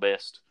best of the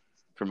best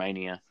for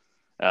Mania.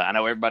 I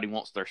know everybody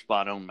wants their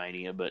spot on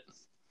Mania, but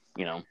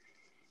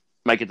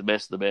make it the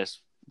best of the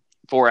best.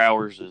 4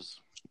 hours is,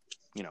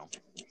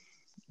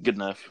 good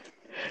enough.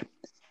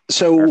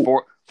 So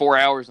or 4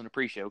 hours in the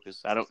pre-show, because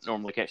I don't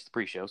normally catch the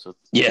pre-show. So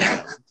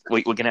yeah,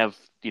 we can have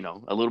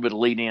a little bit of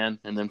lead in,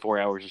 and then 4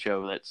 hours of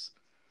show.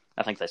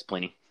 I think that's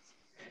plenty.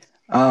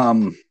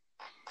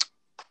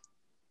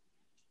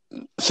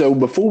 So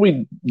before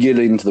we get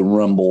into the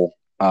Rumble,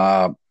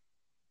 I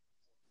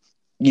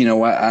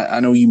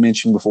know you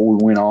mentioned before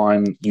we went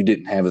on you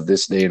didn't have a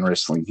This Day in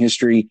Wrestling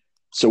History,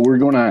 so we're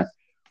gonna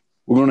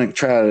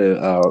try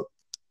to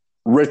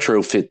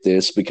retrofit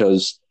this,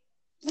 because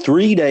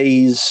 3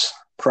 days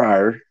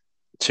prior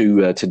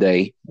to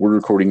today, we're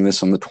recording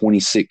this on the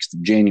 26th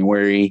of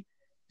January,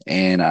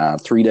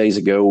 and 3 days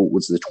ago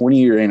was the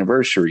 20-year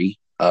anniversary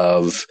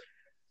of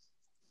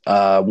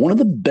one of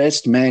the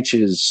best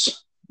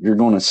matches you're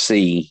going to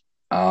see.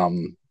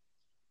 One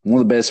of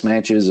the best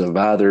matches of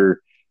either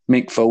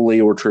Mick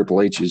Foley or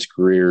Triple H's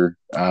career,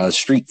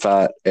 street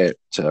fight at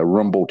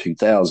Rumble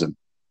 2000.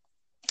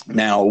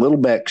 Now, a little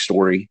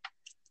backstory.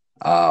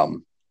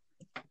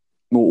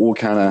 We'll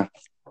kind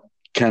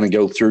of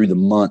go through the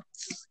month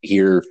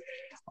here.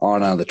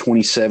 On the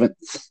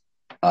 27th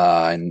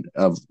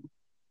of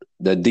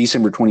the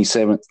December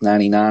 27th,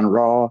 99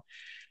 Raw,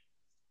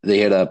 they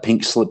had a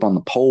pink slip on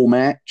the pole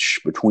match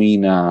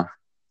between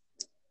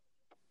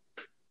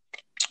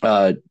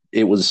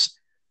it was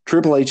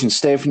Triple H and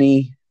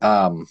Stephanie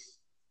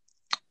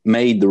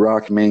made The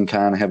Rock and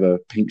Mankind have a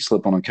pink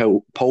slip on a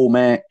pole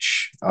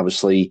match.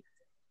 Obviously,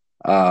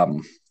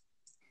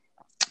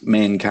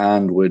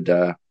 Mankind would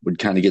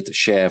kind of get the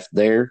shaft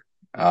there.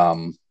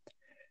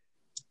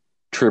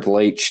 Triple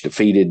H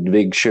defeated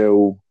Big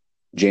Show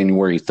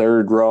January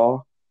 3rd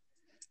Raw.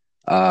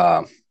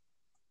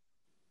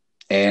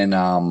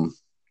 And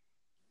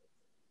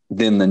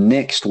then the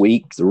next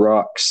week, The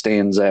Rock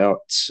stands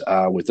out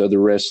with other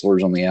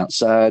wrestlers on the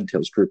outside,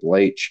 tells Triple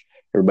H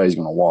everybody's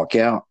going to walk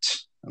out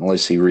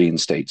unless he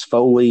reinstates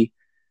Foley.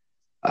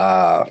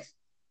 Then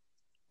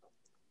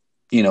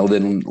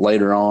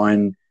later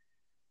on,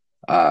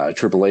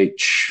 Triple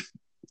H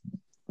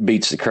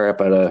beats the crap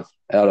out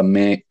of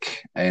Mick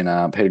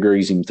and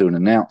pedigrees him through an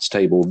announce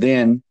table.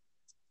 Then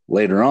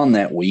later on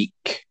that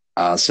week,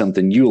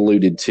 something you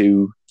alluded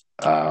to,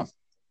 I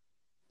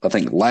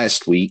think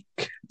last week,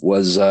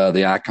 was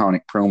the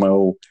iconic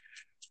promo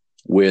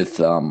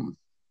with on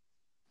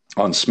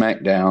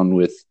SmackDown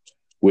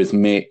with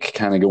Mick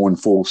kind of going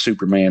full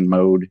Superman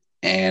mode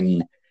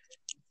and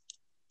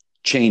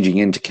changing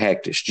into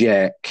Cactus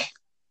Jack.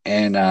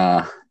 And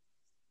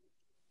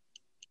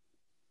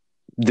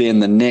then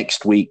the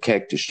next week,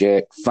 Cactus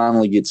Jack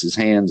finally gets his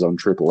hands on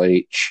Triple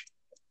H.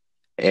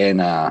 And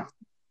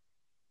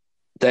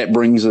that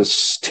brings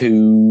us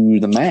to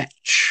the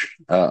match.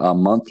 A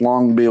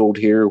month-long build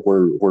here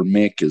where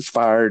Mick is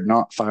fired,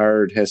 not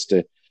fired, has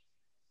to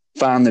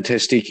find the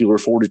testicular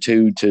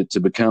fortitude to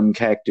become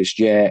Cactus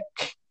Jack.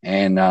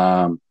 And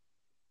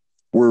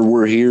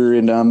we're here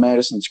in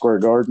Madison Square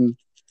Garden,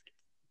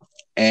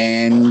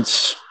 and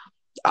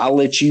I'll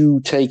let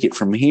you take it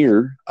from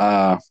here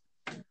on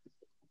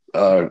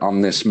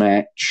this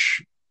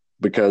match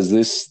because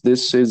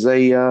this is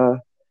a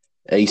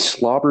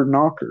slobber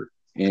knocker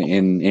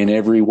in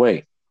every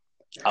way.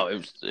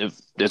 Oh,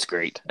 it's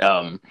great.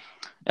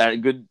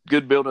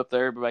 Good build up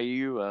there by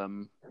you.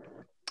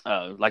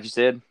 Like you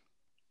said,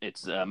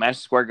 it's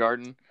Madison Square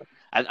Garden.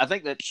 I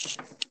think that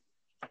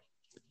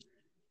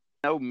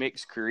no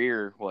mixed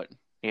career. What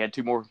he had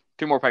two more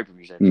pay per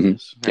views after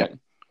this. Right?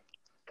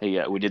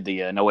 Yeah. We did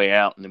the No Way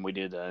Out, and then we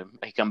did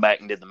he come back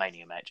and did the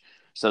Mania match.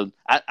 So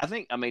I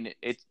think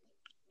it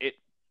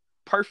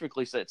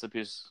perfectly sets up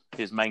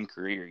his main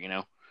career,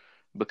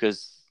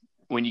 because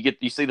when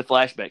you see the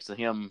flashbacks of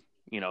him,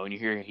 and you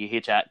hear he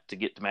hitchhiked to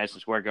get to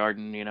Madison Square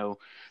Garden,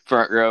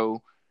 front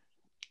row,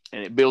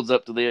 and it builds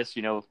up to this,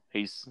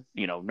 he's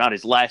not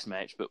his last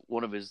match, but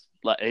one of his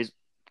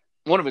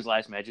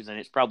last matches, and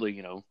it's probably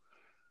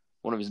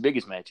one of his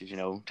biggest matches,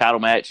 title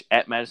match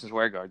at Madison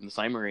Square Garden, the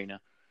same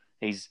arena.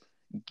 He's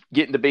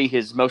getting to be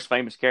his most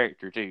famous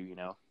character too,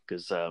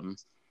 because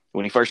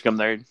when he first come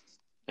there,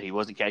 he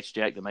wasn't Cactus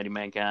Jack, the Mighty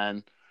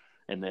Mankind,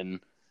 and then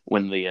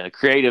when the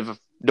creative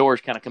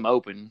doors kind of come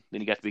open,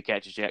 then he got to be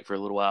Cactus Jack for a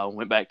little while,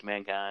 went back to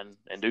Mankind,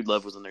 and Dude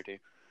Love was in there too.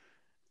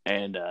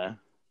 And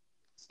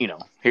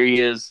here he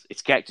is.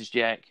 It's Cactus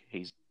Jack.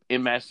 He's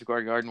in Madison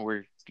Square Garden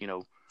where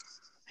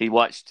he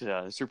watched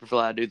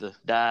Superfly do the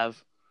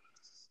dive.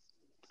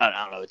 I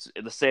don't know.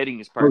 The setting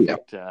is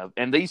perfect.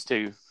 And these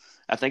two,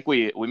 I think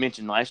we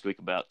mentioned last week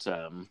about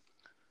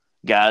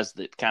guys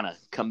that kind of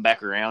come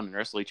back around and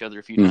wrestle each other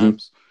a few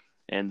times.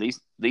 And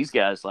these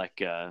guys,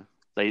 like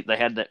they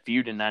had that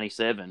feud in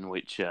 '97,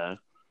 which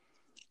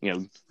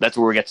that's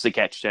where we got to see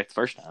Cactus Jack the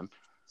first time.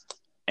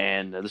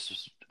 And this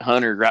was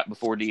Hunter right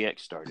before DX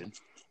started.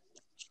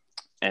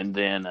 And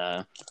then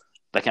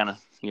they kind of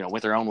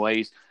went their own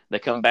ways. They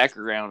come back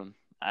around.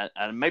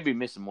 I may be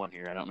missing one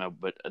here. I don't know,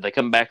 but they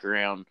come back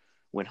around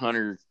when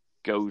Hunter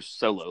goes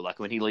solo, like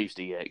when he leaves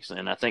DX,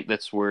 and I think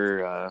that's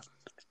where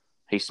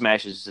he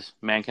smashes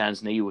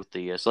Mankind's knee with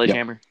the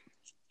sledgehammer. Yep.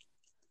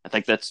 I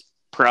think that's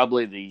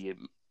probably the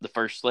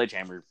first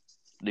sledgehammer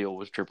deal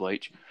with Triple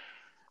H,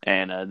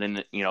 and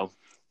then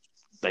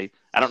I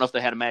don't know if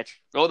they had a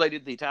match. Oh, they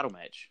did the title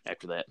match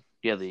after that.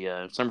 Yeah, the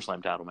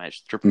SummerSlam title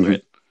match, Triple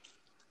Threat,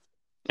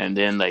 and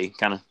then they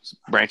kind of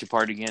branch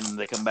apart again, and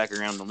they come back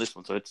around on this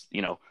one. So it's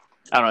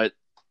I don't know.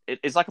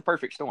 It's like a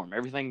perfect storm.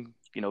 Everything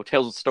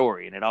tells a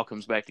story, and it all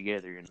comes back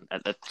together. And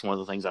that's one of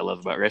the things I love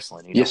about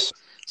wrestling. Yes.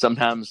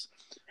 Sometimes,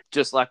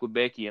 just like with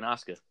Becky and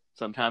Asuka,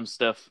 sometimes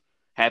stuff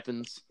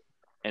happens,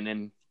 and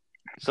then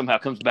somehow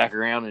comes back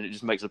around, and it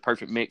just makes a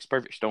perfect mix,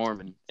 perfect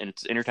storm, and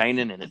it's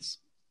entertaining, and it's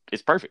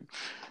perfect.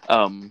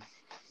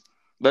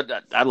 But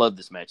I love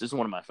this match. This is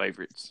one of my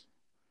favorites.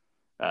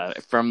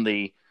 From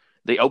the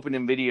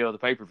opening video of the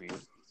pay-per-view,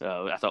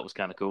 I thought was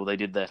kind of cool. They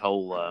did that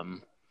whole,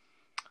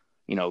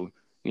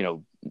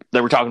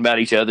 they were talking about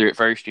each other at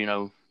first.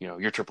 You're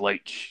Triple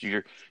H.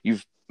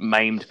 You've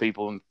maimed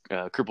people and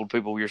crippled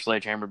people with your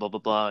sledgehammer. Blah blah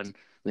blah. And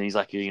then he's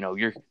like,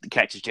 you're the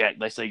Cactus Jack.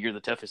 They say you're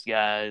the toughest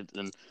guy.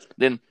 And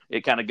then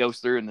it kind of goes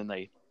through, and then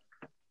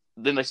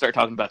they start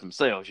talking about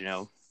themselves.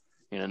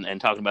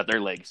 And talking about their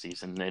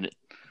legacies. And then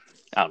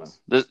I don't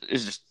know.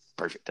 It's just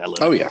perfect. I love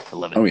it. Oh yeah, I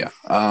love it. Oh yeah.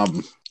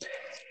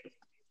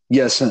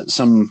 Yes,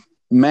 some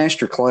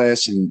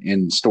masterclass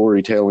in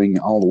storytelling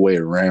all the way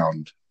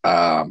around.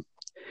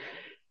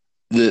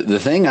 The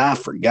thing I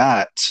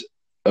forgot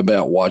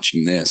about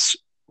watching this,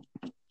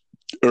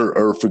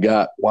 or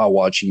forgot while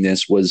watching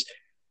this, was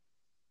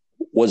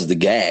the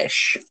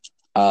gash.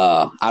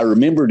 I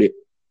remembered it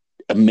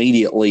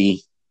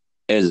immediately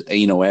as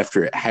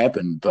after it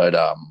happened,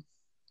 but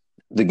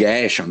the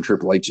gash on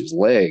Triple H's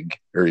leg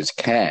or his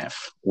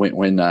calf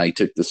when he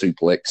took the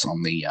suplex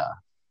on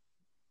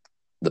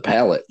the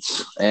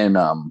pallets, and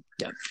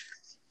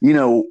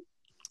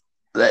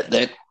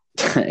that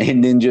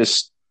and then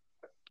just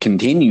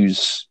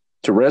continues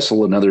to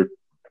wrestle another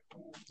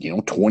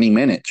 20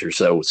 minutes or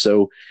so.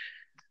 So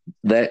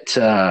that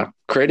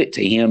credit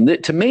to him.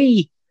 That to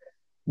me,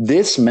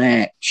 this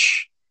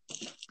match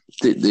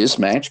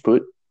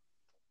put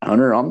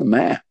Hunter on the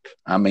map.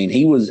 I mean,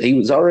 he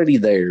was already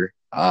there,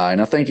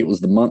 and I think it was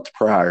the month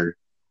prior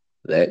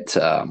that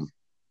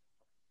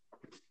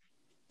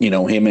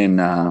him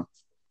and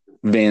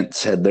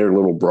Vince had their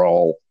little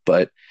brawl,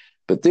 but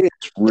this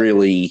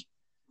really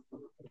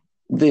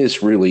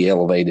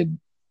elevated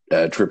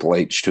Triple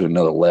H to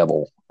another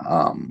level,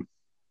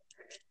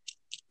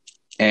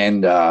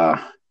 and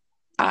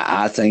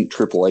I think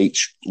Triple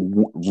H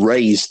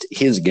raised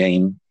his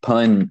game,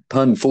 pun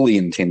fully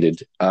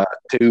intended,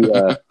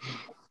 to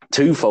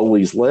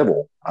Foley's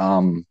level.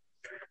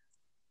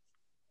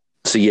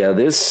 So yeah,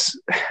 this,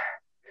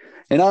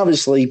 and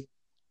obviously,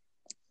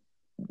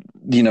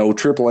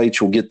 Triple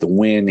H will get the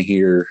win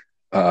here,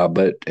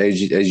 but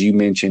as you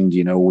mentioned,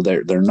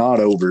 they're not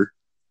over.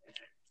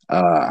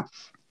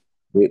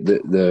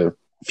 The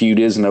feud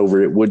isn't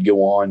over. It would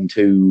go on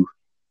to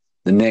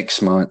the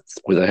next month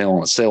with a Hell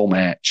in a Cell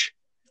match.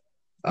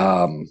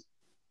 I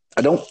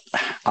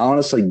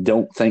honestly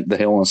don't think the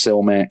Hell in a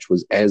Cell match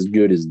was as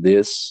good as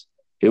this.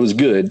 It was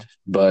good,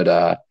 but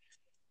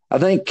I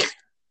think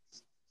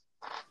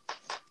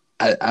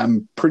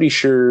I'm pretty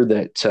sure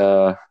that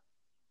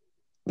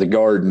the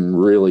Garden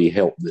really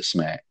helped this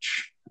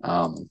match.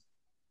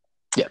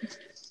 Yeah.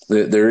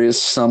 There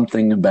is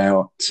something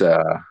about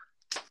the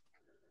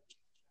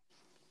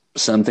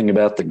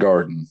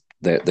Garden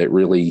that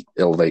really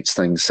elevates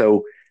things.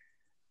 So,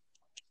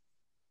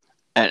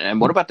 and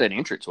what about that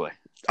entranceway?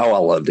 I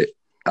loved it.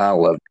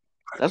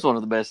 That's one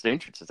of the best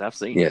entrances I've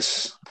seen.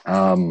 Yes.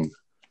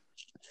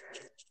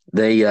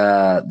 They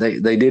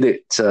did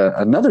it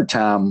another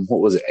time.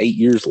 What was it? 8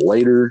 years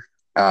later.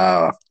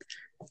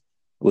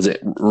 Was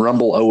it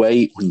Rumble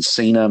 08 when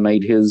Cena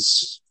made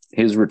his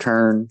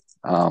return?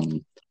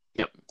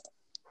 Yep.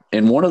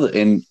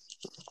 And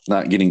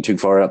not getting too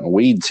far out in the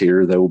weeds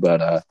here though,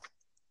 but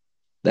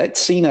that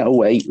Cena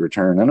 08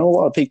 return. I know a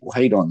lot of people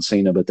hate on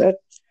Cena, but that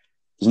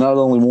was not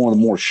only one of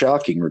the more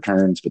shocking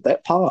returns, but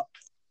that pop.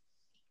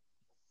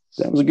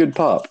 That was a good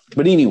pop.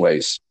 But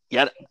anyways.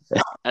 Yeah,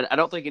 I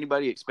don't think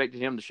anybody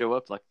expected him to show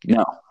up.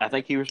 No. I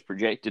think he was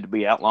projected to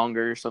be out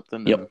longer or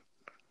something. Yep.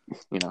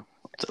 And,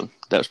 so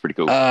that was pretty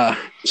cool.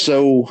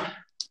 So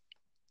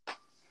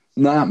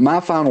my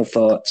final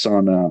thoughts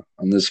on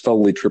this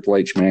Foley Triple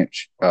H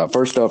match.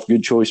 First off,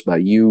 good choice by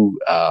you.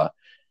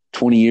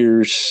 20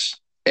 years,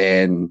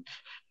 and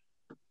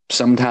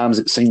sometimes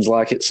it seems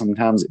like it,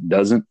 sometimes it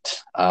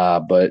doesn't.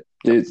 But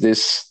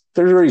there's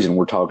a reason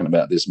we're talking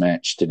about this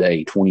match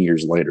today, 20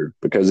 years later,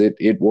 because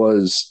it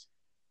was,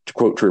 to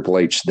quote Triple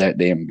H, that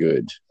damn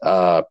good.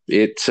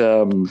 It's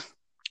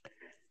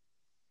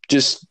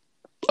just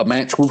a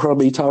match we'll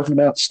probably be talking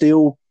about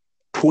still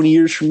 20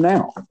 years from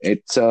now.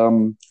 It's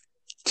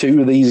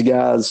two of these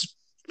guys'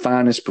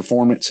 finest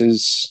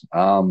performances.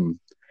 And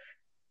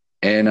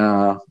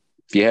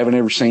if you haven't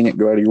ever seen it,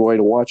 go out of your way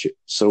to watch it.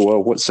 So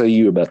what say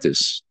you about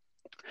this?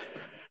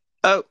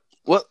 Oh,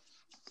 well,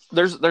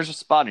 there's a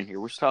spot in here.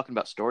 We're just talking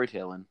about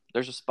storytelling.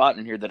 There's a spot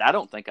in here that I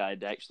don't think I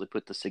had actually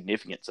put the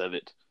significance of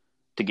it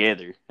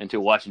together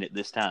until watching it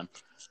this time.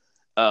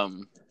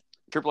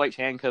 Triple H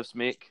handcuffs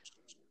Mick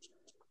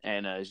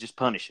and is just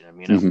punishing him,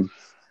 Mm-hmm.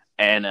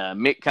 And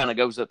Mick kind of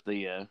goes up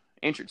the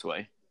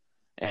entranceway,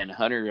 and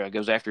Hunter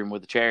goes after him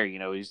with a chair. He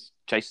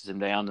chases him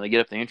down, and they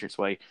get up the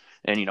entranceway,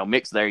 and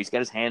Mick's there. He's got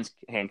his hands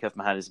handcuffed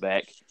behind his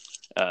back.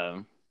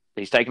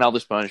 He's taking all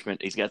this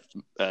punishment. He's got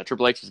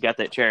Triple H has got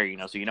that chair,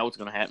 so you know what's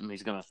going to happen.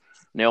 He's going to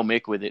nail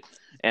Mick with it,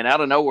 and out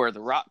of nowhere, The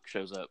Rock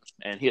shows up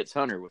and hits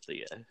Hunter with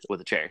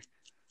the chair,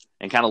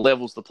 and kind of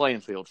levels the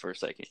playing field for a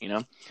second,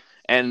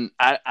 And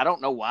I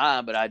don't know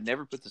why, but I'd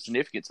never put the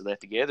significance of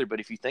that together. But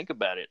if you think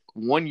about it,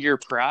 1 year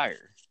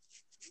prior,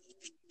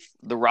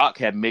 The Rock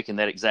had Mick in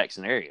that exact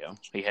scenario.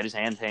 He had his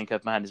hands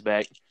handcuffed behind his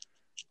back,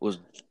 was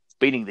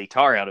beating the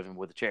tar out of him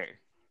with a chair.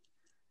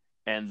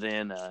 And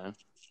then,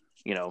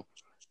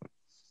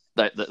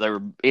 they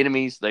were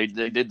enemies. They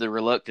did the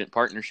reluctant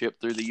partnership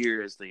through the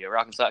year as the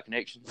Rock and Sock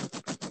Connection.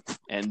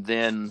 And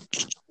then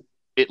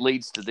it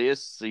leads to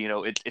this.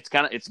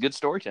 It's good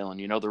storytelling.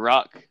 The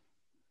Rock,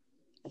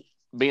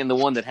 being the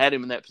one that had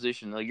him in that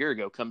position a year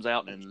ago, comes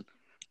out and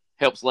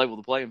helps level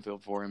the playing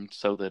field for him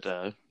so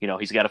that,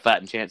 he's got a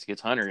fighting chance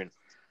against Hunter. And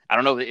I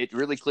don't know, it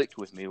really clicked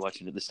with me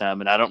watching it this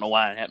time. And I don't know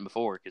why it happened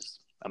before, because,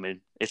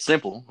 it's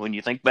simple when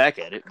you think back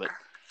at it. But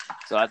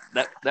so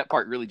that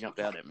part really jumped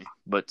out at me.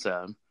 But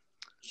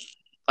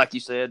like you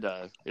said,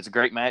 it's a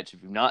great match.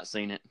 If you've not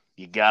seen it,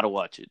 you got to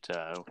watch it.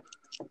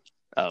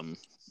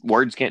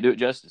 Words can't do it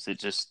justice.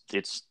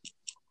 It's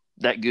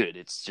that good.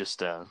 It's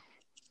just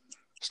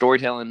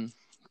storytelling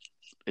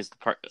is the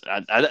part.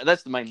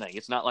 That's the main thing.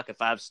 It's not like a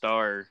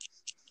 5-star.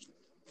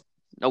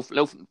 No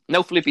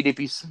flippy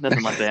dippies,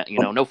 nothing like that.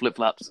 No flip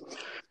flops.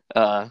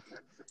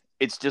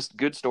 It's just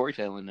good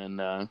storytelling,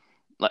 and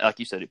like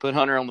you said, it put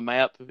Hunter on the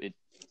map. It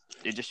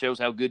just shows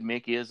how good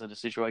Mick is in a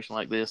situation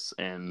like this,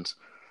 and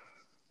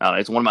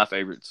it's one of my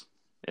favorites.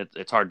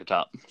 It's hard to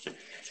top.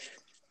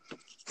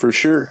 For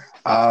sure.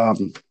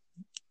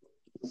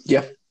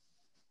 Yeah.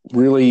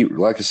 Really,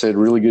 like I said,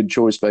 really good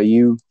choice by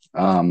you.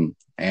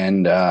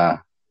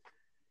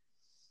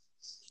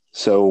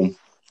 So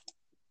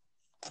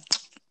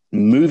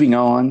moving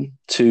on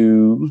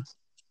to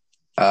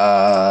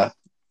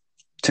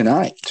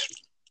tonight,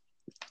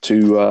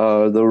 to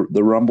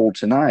the Rumble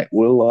tonight.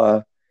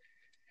 We'll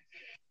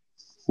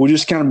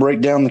just kind of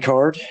break down the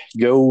card,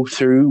 go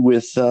through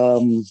with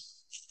some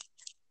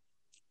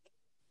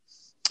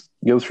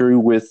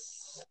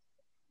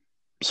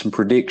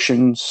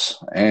predictions,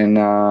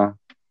 and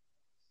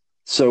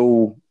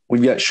so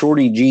we've got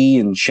Shorty G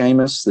and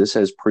Sheamus. This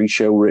has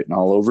pre-show written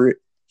all over it.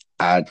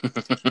 I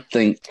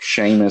think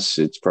Sheamus,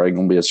 it's probably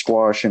going to be a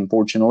squash,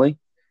 unfortunately.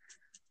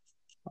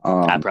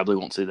 I probably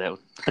won't see that one.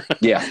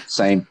 Yeah,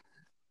 same.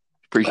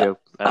 Pre-show.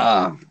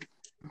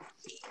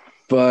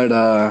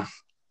 But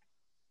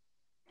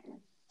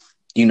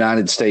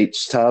United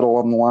States title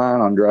on the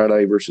line,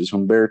 Andrade versus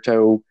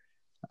Humberto.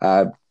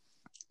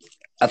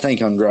 I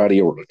think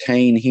Andrade will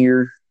retain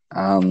here.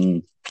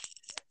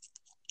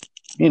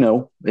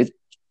 It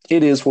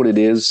is what it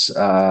is.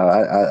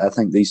 I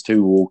think these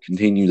two will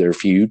continue their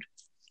feud.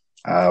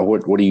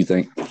 What do you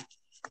think?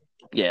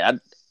 Yeah,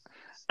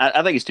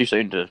 I think it's too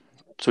soon to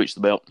switch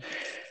the belt.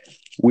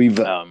 We've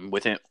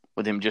with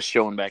him just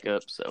showing back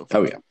up. So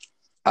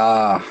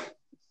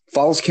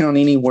Falls Count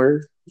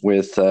Anywhere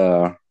with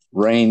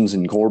Reigns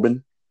and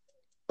Corbin.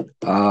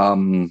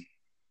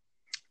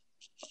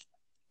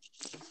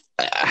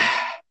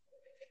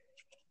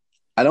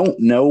 I don't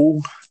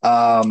know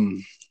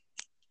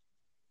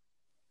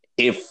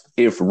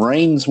if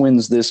Reigns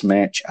wins this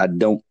match. I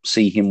don't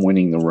see him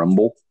winning the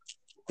Rumble.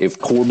 If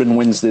Corbin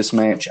wins this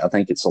match, I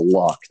think it's a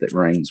lock that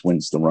Reigns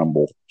wins the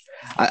Rumble.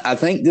 I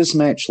think this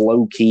match,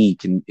 low key,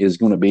 is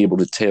going to be able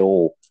to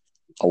tell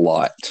a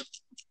lot.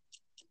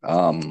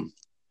 And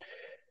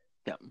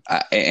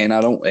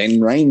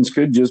Reigns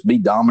could just be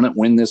dominant,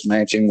 win this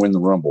match, and win the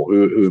Rumble.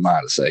 Who am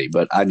I to say?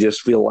 But I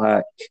just feel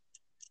like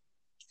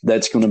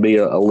that's going to be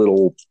a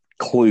little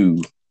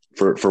clue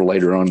for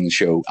later on in the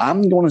show.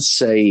 I'm going to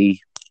say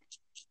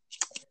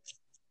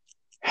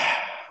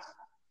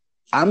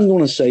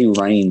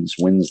Reigns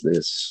wins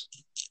this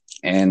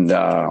and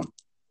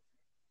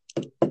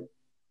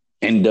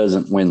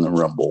doesn't win the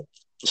Rumble.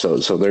 So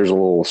there's a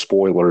little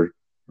spoiler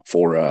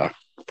for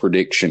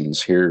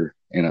predictions here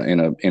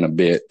in a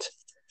bit.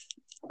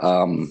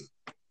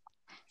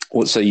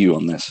 What say you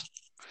on this?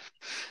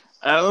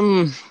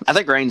 I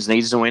think Reigns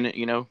needs to win it.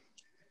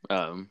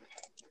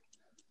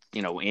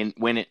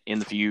 Win it in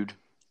the feud,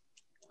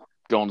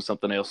 go on to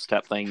something else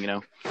type thing.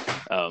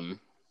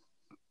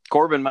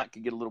 Corbin might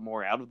could get a little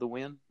more out of the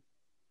win,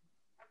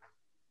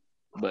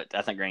 but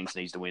I think Reigns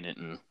needs to win it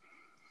and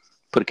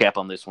put a cap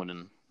on this one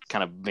and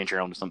kind of venture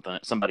on to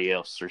somebody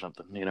else or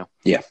something.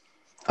 Yeah.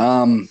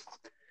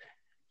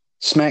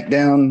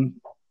 SmackDown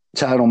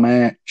title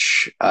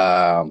match.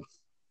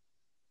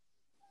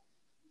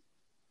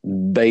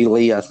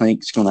 Bayley, I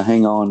think, is going to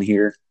hang on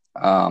here.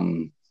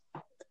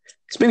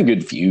 It's been a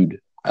good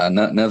feud.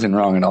 Nothing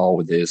wrong at all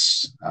with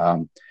this.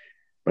 But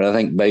I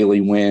think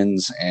Bayley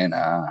wins, and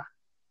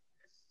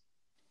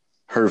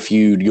her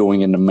feud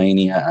going into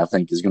Mania, I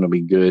think, is going to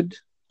be good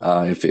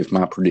if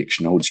my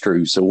prediction holds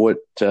true. So what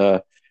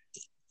do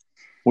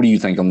you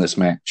think on this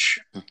match?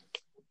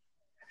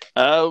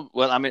 Well,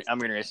 I'm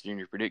interested in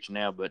your prediction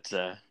now, but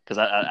because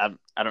I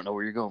don't know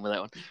where you're going with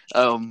that one.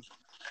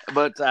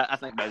 But I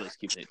think Bayley's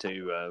keeping it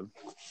too.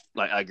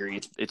 I agree.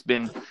 It's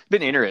been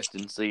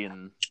interesting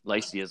seeing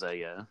Lacey as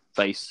a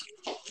face,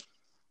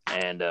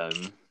 and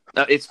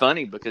it's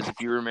funny because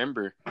if you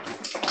remember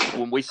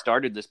when we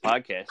started this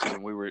podcast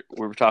and we were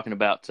talking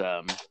about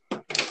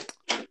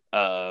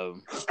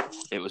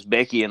it was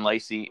Becky and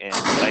Lacey and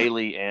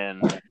Bayley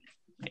and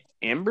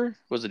Ember.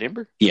 Was it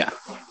Ember? Yeah.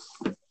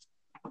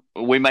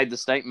 We made the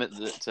statement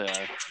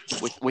that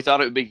we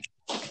thought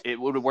it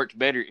would have worked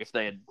better if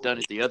they had done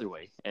it the other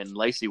way, and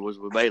Lacey was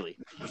with Bayley,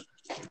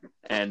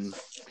 and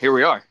here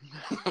we are.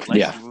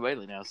 Lacey's with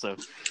Bayley now, so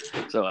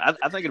I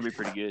think it'll be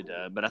pretty good.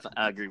 But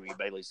I agree with you.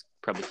 Bayley's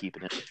probably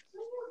keeping it.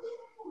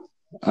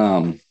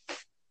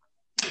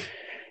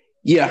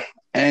 Yeah,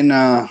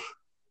 and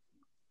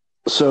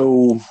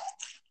so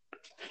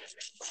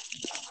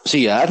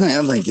yeah, I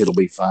think it'll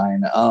be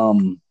fine.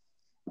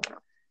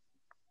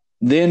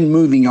 Then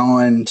moving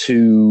on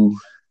to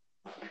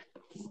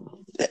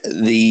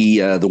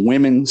the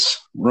women's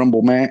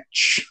Rumble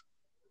match.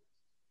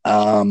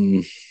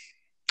 I've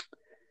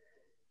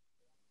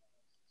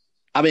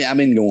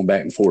been going back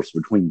and forth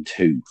between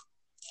two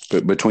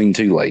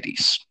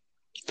ladies.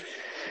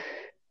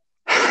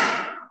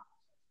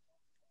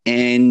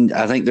 And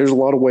I think there's a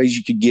lot of ways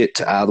you could get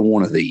to either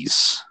one of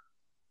these.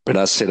 But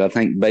I said I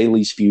think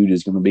Bayley's feud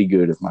is going to be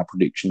good if my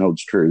prediction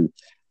holds true.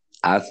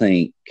 I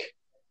think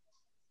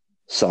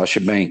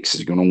Sasha Banks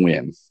is going to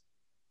win.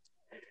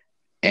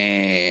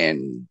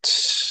 And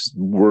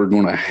we're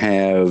going to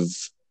have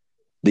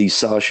the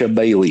Sasha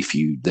Bayley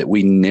feud that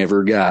we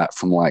never got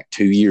from like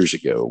 2 years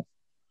ago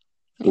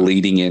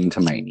leading into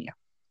Mania.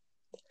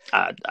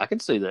 I can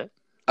see that.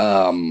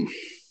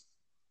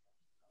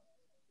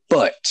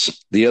 But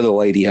the other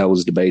lady I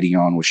was debating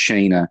on was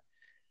Shayna.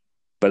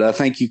 But I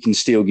think you can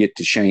still get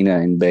to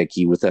Shayna and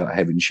Becky without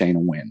having Shayna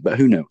win. But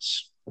who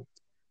knows?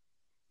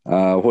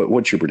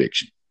 What's your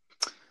prediction?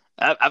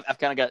 I've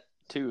kind of got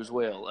two as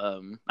well.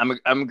 I'm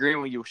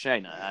agreeing with you with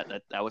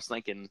Shayna. I was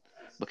thinking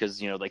because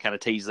they kind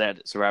of tease that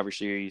at Survivor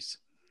Series,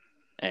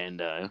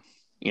 and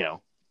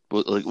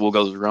we'll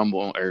go to the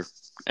Rumble or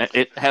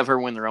have her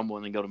win the Rumble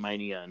and then go to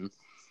Mania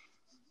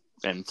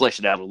and flesh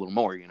it out a little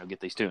more. Get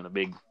these two in a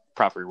big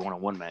proper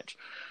one-on-one match.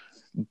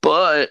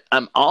 But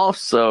I'm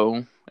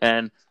also,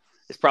 and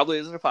this probably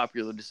isn't a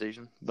popular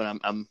decision, but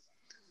I'm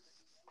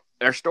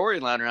our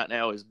storyline right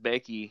now is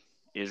Becky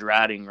is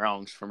righting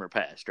wrongs from her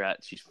past, right?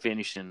 She's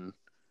finishing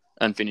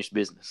unfinished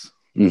business.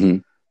 Mm-hmm.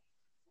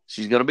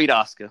 She's going to beat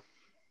Asuka.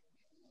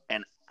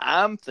 And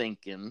I'm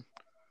thinking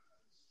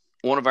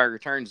one of our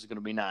returns is going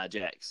to be Nia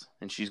Jax,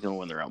 and she's going to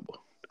win the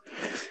Rumble.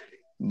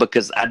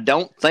 Because I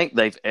don't think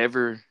they've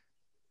ever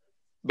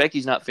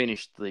Becky's not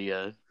finished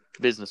the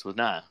business with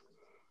Nia.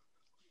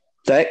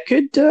 That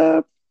could,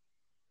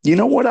 you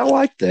know what? I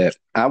like that.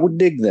 I would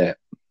dig that.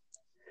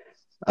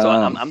 So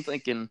I'm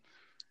thinking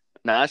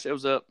Nia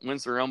shows up,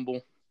 wins the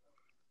Rumble,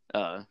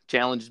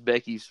 challenges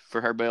Becky's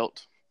for her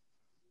belt.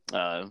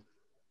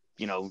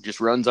 Just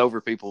runs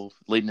over people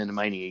leading into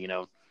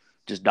Mania.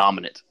 Just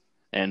dominant,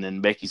 and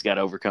then Becky's got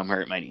to overcome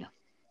her at Mania.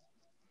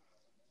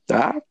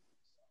 I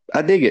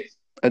dig it.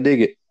 I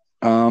dig it.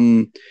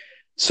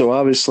 So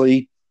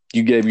obviously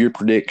you gave your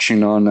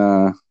prediction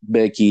on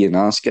Becky and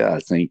Asuka. I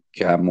think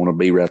I'm going to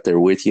be right there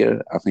with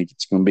you. I think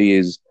it's going to be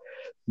as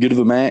good of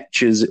a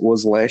match as it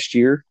was last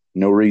year.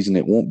 No reason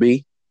it won't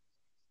be.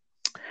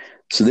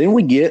 So then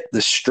we get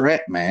the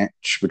strap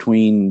match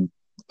between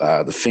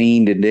The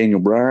Fiend and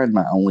Daniel Bryan.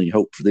 My only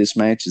hope for this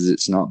match is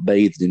it's not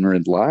bathed in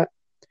red light.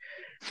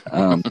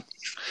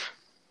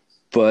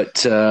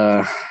 But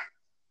I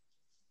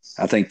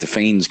think The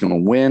Fiend's going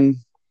to win.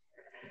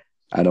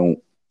 I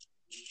don't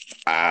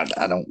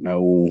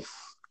know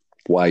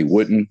why he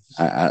wouldn't.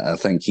 I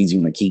think he's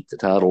going to keep the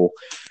title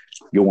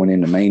going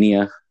into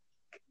Mania.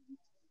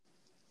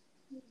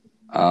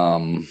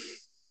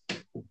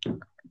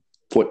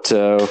 What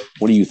do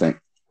you think?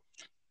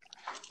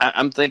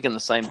 I'm thinking the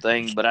same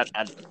thing, but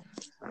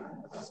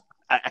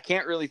I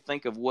can't really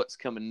think of what's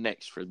coming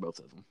next for both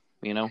of them.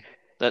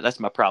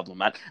 That's my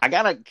problem. I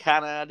got a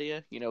kind of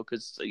idea,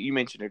 because you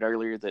mentioned it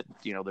earlier that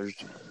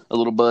there's a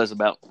little buzz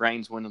about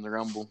Reigns winning the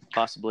Rumble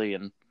possibly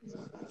and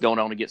going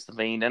on against the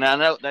Fiend, and I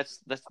know that's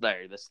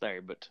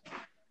there, but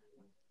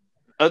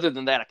other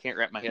than that, I can't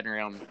wrap my head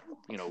around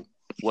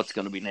what's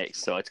going to be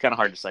next. So it's kind of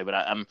hard to say, but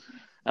I'm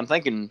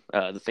thinking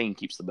the Fiend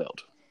keeps the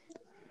belt.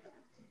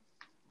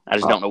 I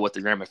just don't know what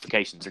the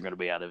ramifications are going to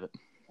be out of it.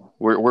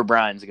 Where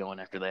Bryan's going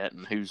after that,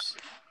 and who's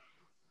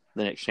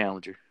the next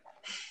challenger.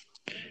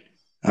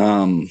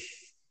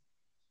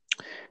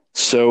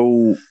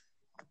 So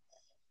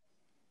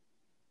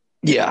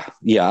yeah,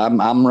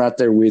 I'm right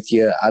there with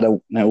you. I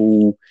don't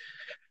know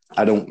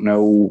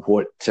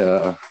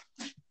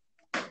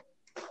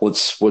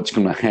what's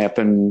going to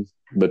happen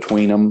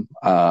between them,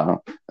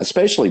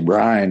 especially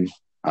Bryan,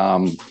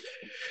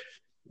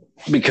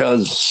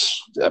 because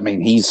I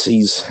mean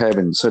he's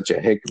having such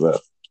a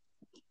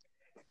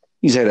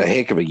he's had a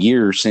heck of a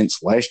year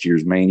since last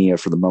year's Mania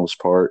for the most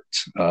part.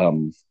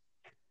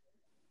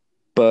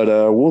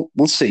 But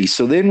we'll see.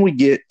 So then we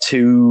get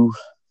to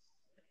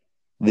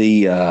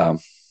the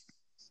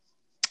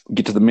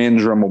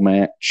men's Rumble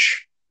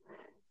match,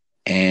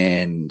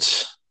 and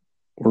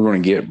we're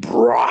going to get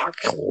Brock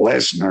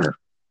Lesnar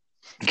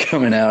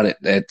coming out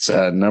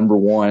at number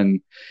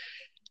one.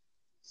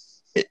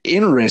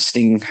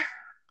 Interesting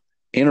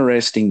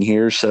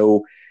here.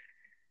 So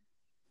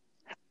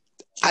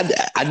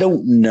I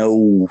don't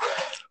know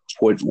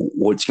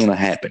what's going to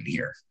happen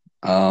here.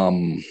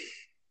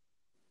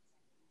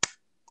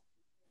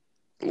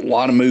 A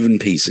lot of moving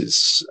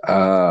pieces.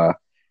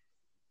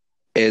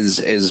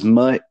 As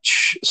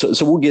much so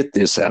we'll get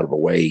this out of the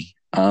way.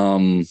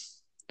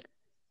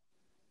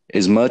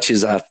 As much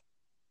as I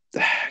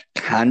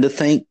kind of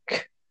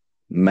think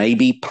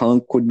maybe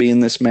Punk would be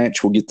in this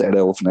match, we'll get that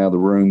elephant out of the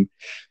room.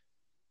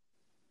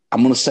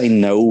 I'm going to say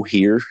no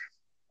here.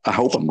 I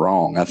hope I'm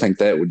wrong. I think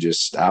that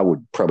I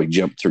would probably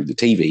jump through the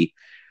TV,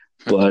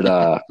 but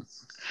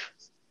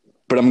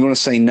but I'm going to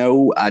say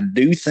no. I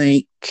do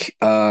think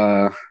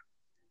we're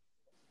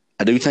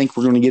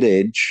going to get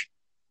Edge.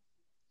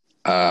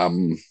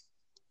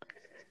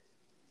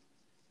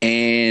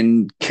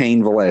 And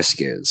Cain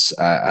Velasquez.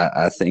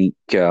 I think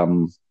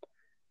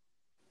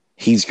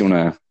he's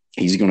gonna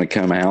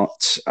come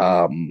out.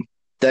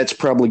 That's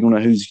probably gonna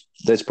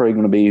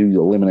be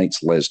who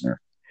eliminates Lesnar.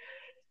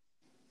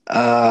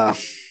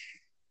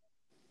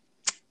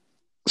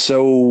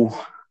 So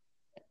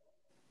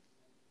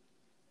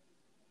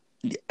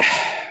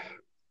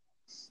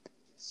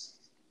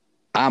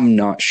I'm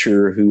not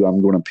sure who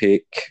I'm going to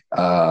pick.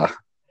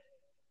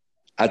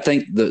 I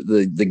think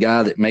the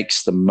guy that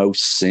makes the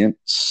most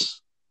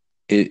sense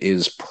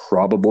is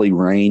probably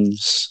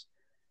Reigns.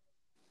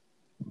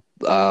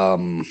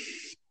 The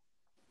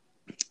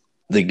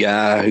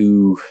guy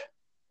who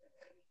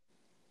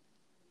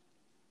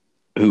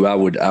I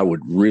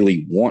would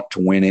really want to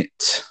win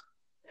it.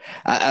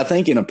 I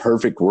think in a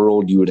perfect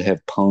world, you would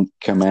have Punk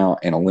come out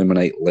and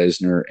eliminate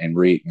Lesnar and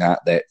reignite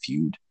that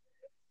feud.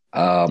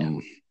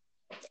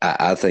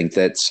 I think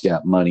that's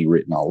got money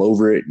written all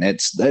over it, and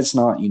that's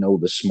not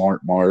the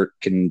smart mark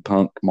and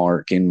Punk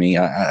mark in me.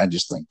 I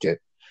just think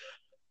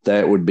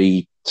that would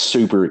be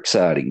super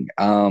exciting.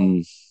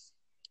 You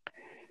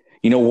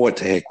know what?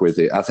 To heck with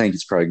it. I think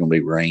it's probably going to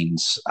be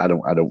Reigns. I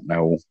don't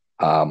know.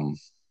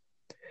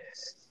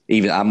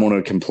 Even I'm going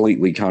to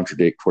completely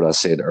contradict what I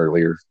said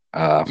earlier.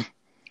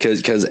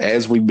 Because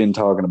as we've been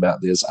talking about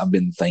this, I've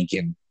been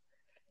thinking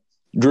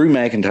Drew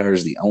McIntyre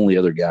is the only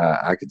other guy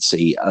I could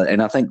see.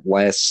 And I think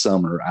last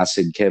summer I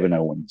said Kevin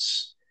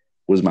Owens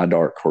was my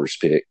dark horse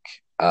pick.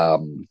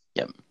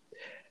 Yep.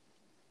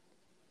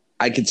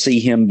 I could see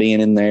him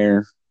being in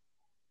there,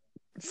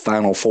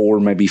 Final Four,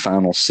 maybe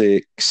Final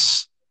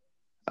Six.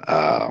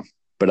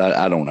 But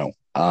I don't know.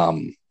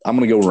 I'm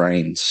going to go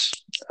Reigns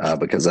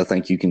because I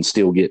think you can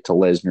still get to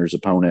Lesnar's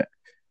opponent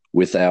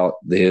without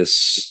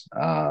this.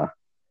 But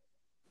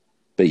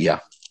yeah,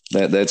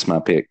 that's my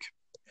pick.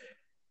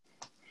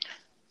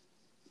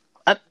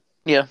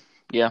 Yeah,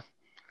 yeah.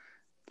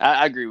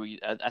 I agree with you.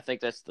 I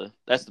think that's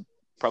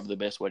probably the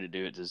best way to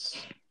do it. Is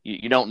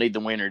you don't need the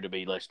winner to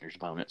be Lesnar's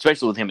opponent,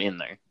 especially with him in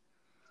there.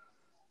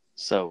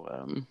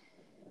 So,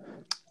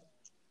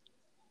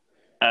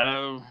 I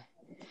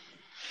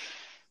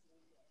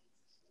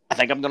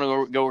think I'm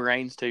gonna go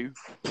Reigns too,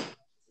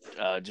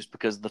 just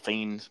because of the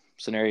Fiend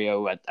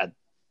scenario. I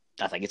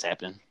think it's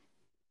happening.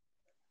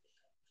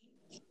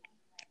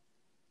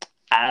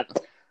 I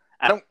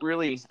don't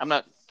really. I'm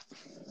not.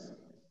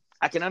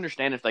 I can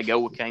understand if they go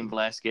with Cain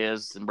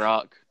Velasquez and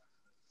Brock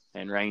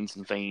and Reigns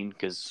and Fiend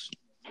because,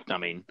 I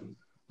mean,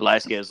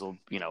 Velasquez will,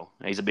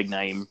 he's a big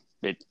name.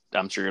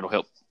 I'm sure it'll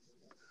help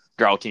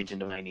draw attention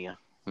to Mania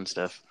and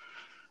stuff.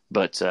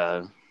 But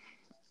I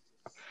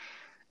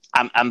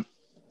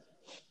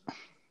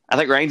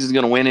think Reigns is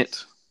going to win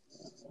it.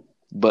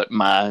 But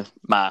my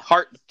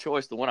heart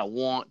choice, the one I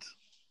want,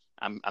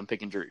 I'm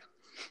picking Drew.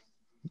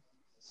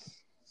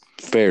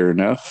 Fair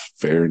enough.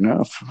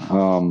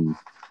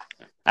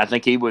 I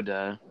think he would.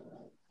 I'd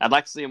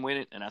like to see him win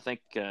it, and I think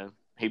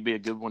he'd be a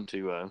good one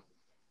to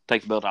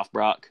take the belt off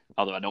Brock.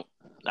 Although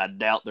I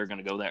doubt they're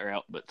going to go that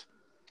route. But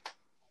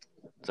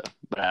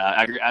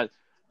I agree.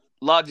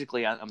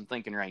 Logically, I'm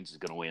thinking Reigns is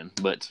going to win,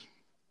 but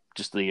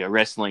just the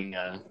wrestling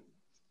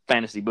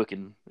fantasy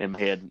booking in my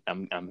head,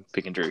 I'm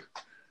picking Drew.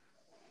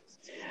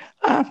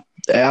 I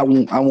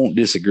won't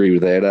disagree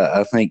with that.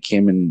 I think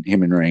him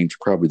and Reigns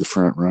are probably the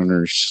front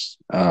runners.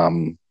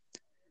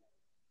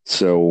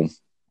 So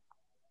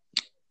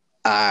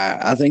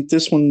I think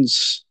this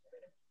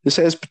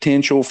has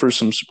potential for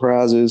some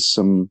surprises,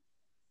 some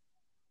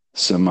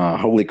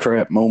holy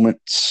crap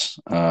moments.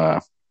 I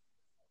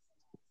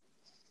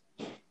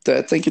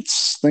think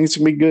it's gonna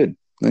be good.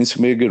 I think it's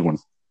gonna be a good one.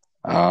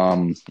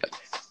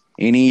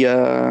 Any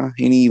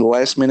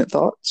last minute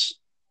thoughts?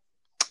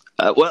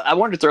 Well, I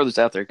wanted to throw this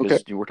out there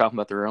because we're talking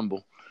about the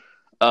Rumble.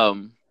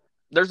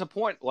 There's a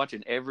point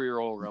watching every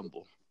Royal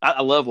Rumble.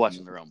 I love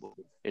watching the Rumble.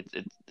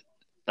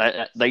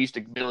 They used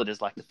to bill it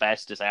as like the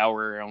fastest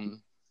hour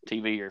on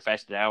TV or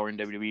fastest hour in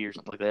WWE or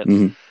something like that.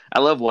 Mm-hmm. I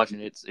love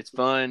watching it. It's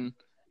fun.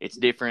 It's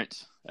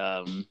different.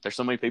 There's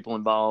so many people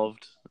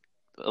involved.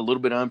 A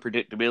little bit of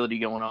unpredictability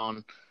going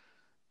on.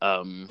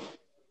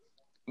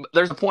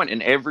 There's a point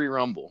in every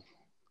Rumble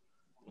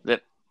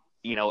that,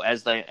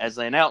 as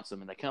they announce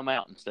them and they come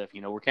out and stuff,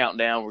 we're counting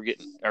down, we're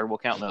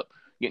counting up,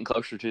 getting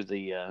closer to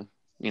the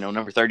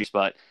number 30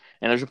 spot.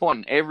 And there's a point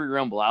in every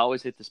Rumble, I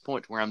always hit this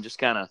point where I'm just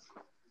kind of,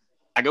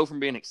 I go from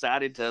being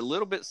excited to a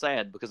little bit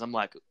sad because I'm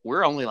like,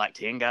 we're only like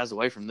 10 guys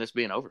away from this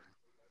being over.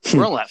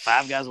 We're only like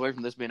 5 guys away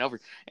from this being over.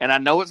 And I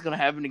know it's going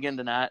to happen again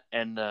tonight.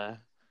 And I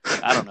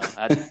don't know.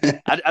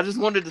 I just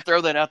wanted to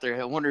throw that out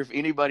there. I wonder if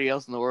anybody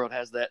else in the world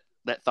has that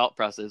thought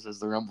process as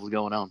the Rumble's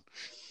going on.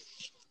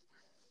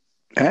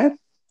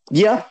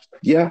 Yeah.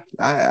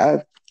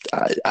 I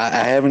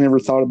haven't ever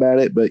thought about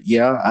it, but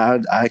yeah,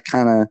 I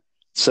kind of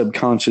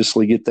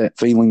subconsciously get that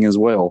feeling as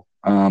well.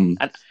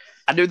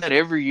 I do that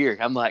every year.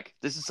 I'm like,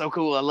 this is so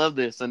cool. I love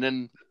this. And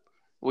then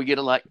we get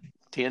to like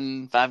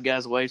 5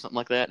 guys away, something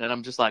like that. And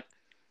I'm just like,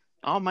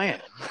 oh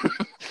man,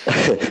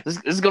 this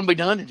is going to be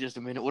done in just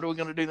a minute. What are we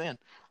going to do then?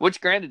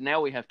 Which granted,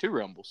 now we have 2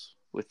 Rumbles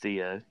with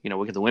the,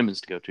 we get the women's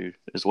to go to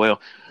as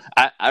well.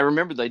 I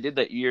remember they did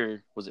that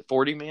year. Was it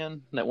 40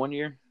 men that one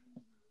year?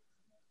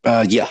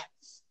 Yeah.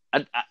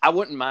 I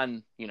wouldn't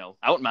mind,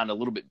 I wouldn't mind a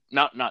little bit,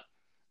 not,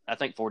 I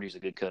think 40 is a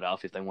good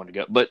cutoff if they want to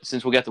go. But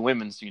since we got the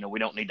women's, we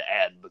don't need to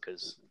add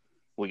because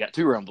we got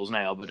 2 Rumbles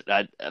now.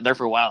 But there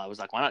for a while, I was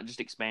like, why not just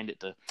expand it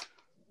to,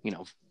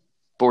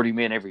 40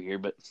 men every year?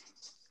 But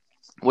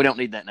we don't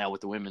need that now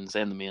with the women's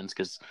and the men's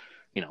because,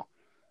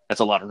 that's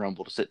a lot of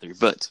Rumble to sit through.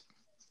 But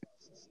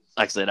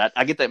like I said,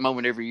 I get that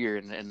moment every year,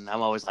 and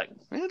I'm always like,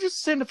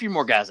 just send a few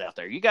more guys out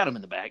there. You got them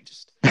in the back.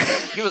 Just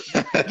give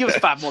us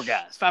 5 more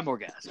guys. 5 more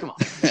guys. Come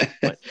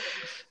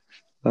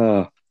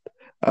on.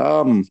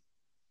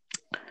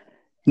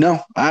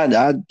 No,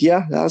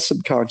 I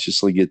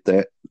subconsciously get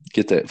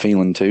that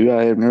feeling too.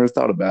 I have never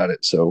thought about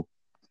it. So,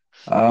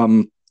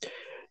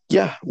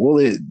 yeah,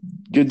 well,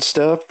 good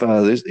stuff.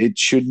 It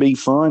should be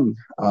fun.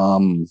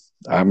 I'm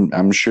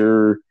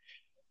sure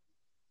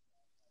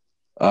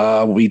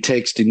we'll be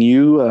texting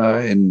you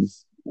and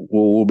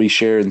we'll be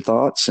sharing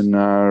thoughts and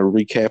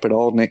recap it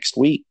all next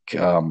week.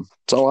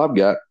 That's all I've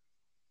got.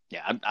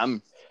 Yeah,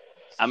 I'm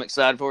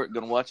excited for it.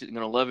 Going to watch it.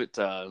 Going to love it.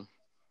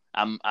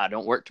 I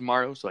don't work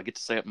tomorrow, so I get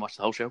to stay up and watch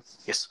the whole show.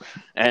 Yes,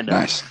 and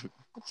nice.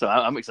 So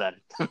I'm excited.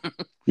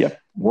 Yeah.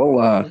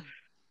 Well,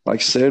 like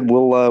I said,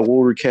 we'll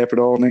recap it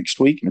all next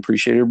week, and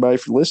appreciate everybody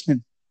for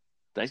listening.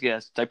 Thanks,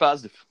 guys. Stay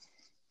positive.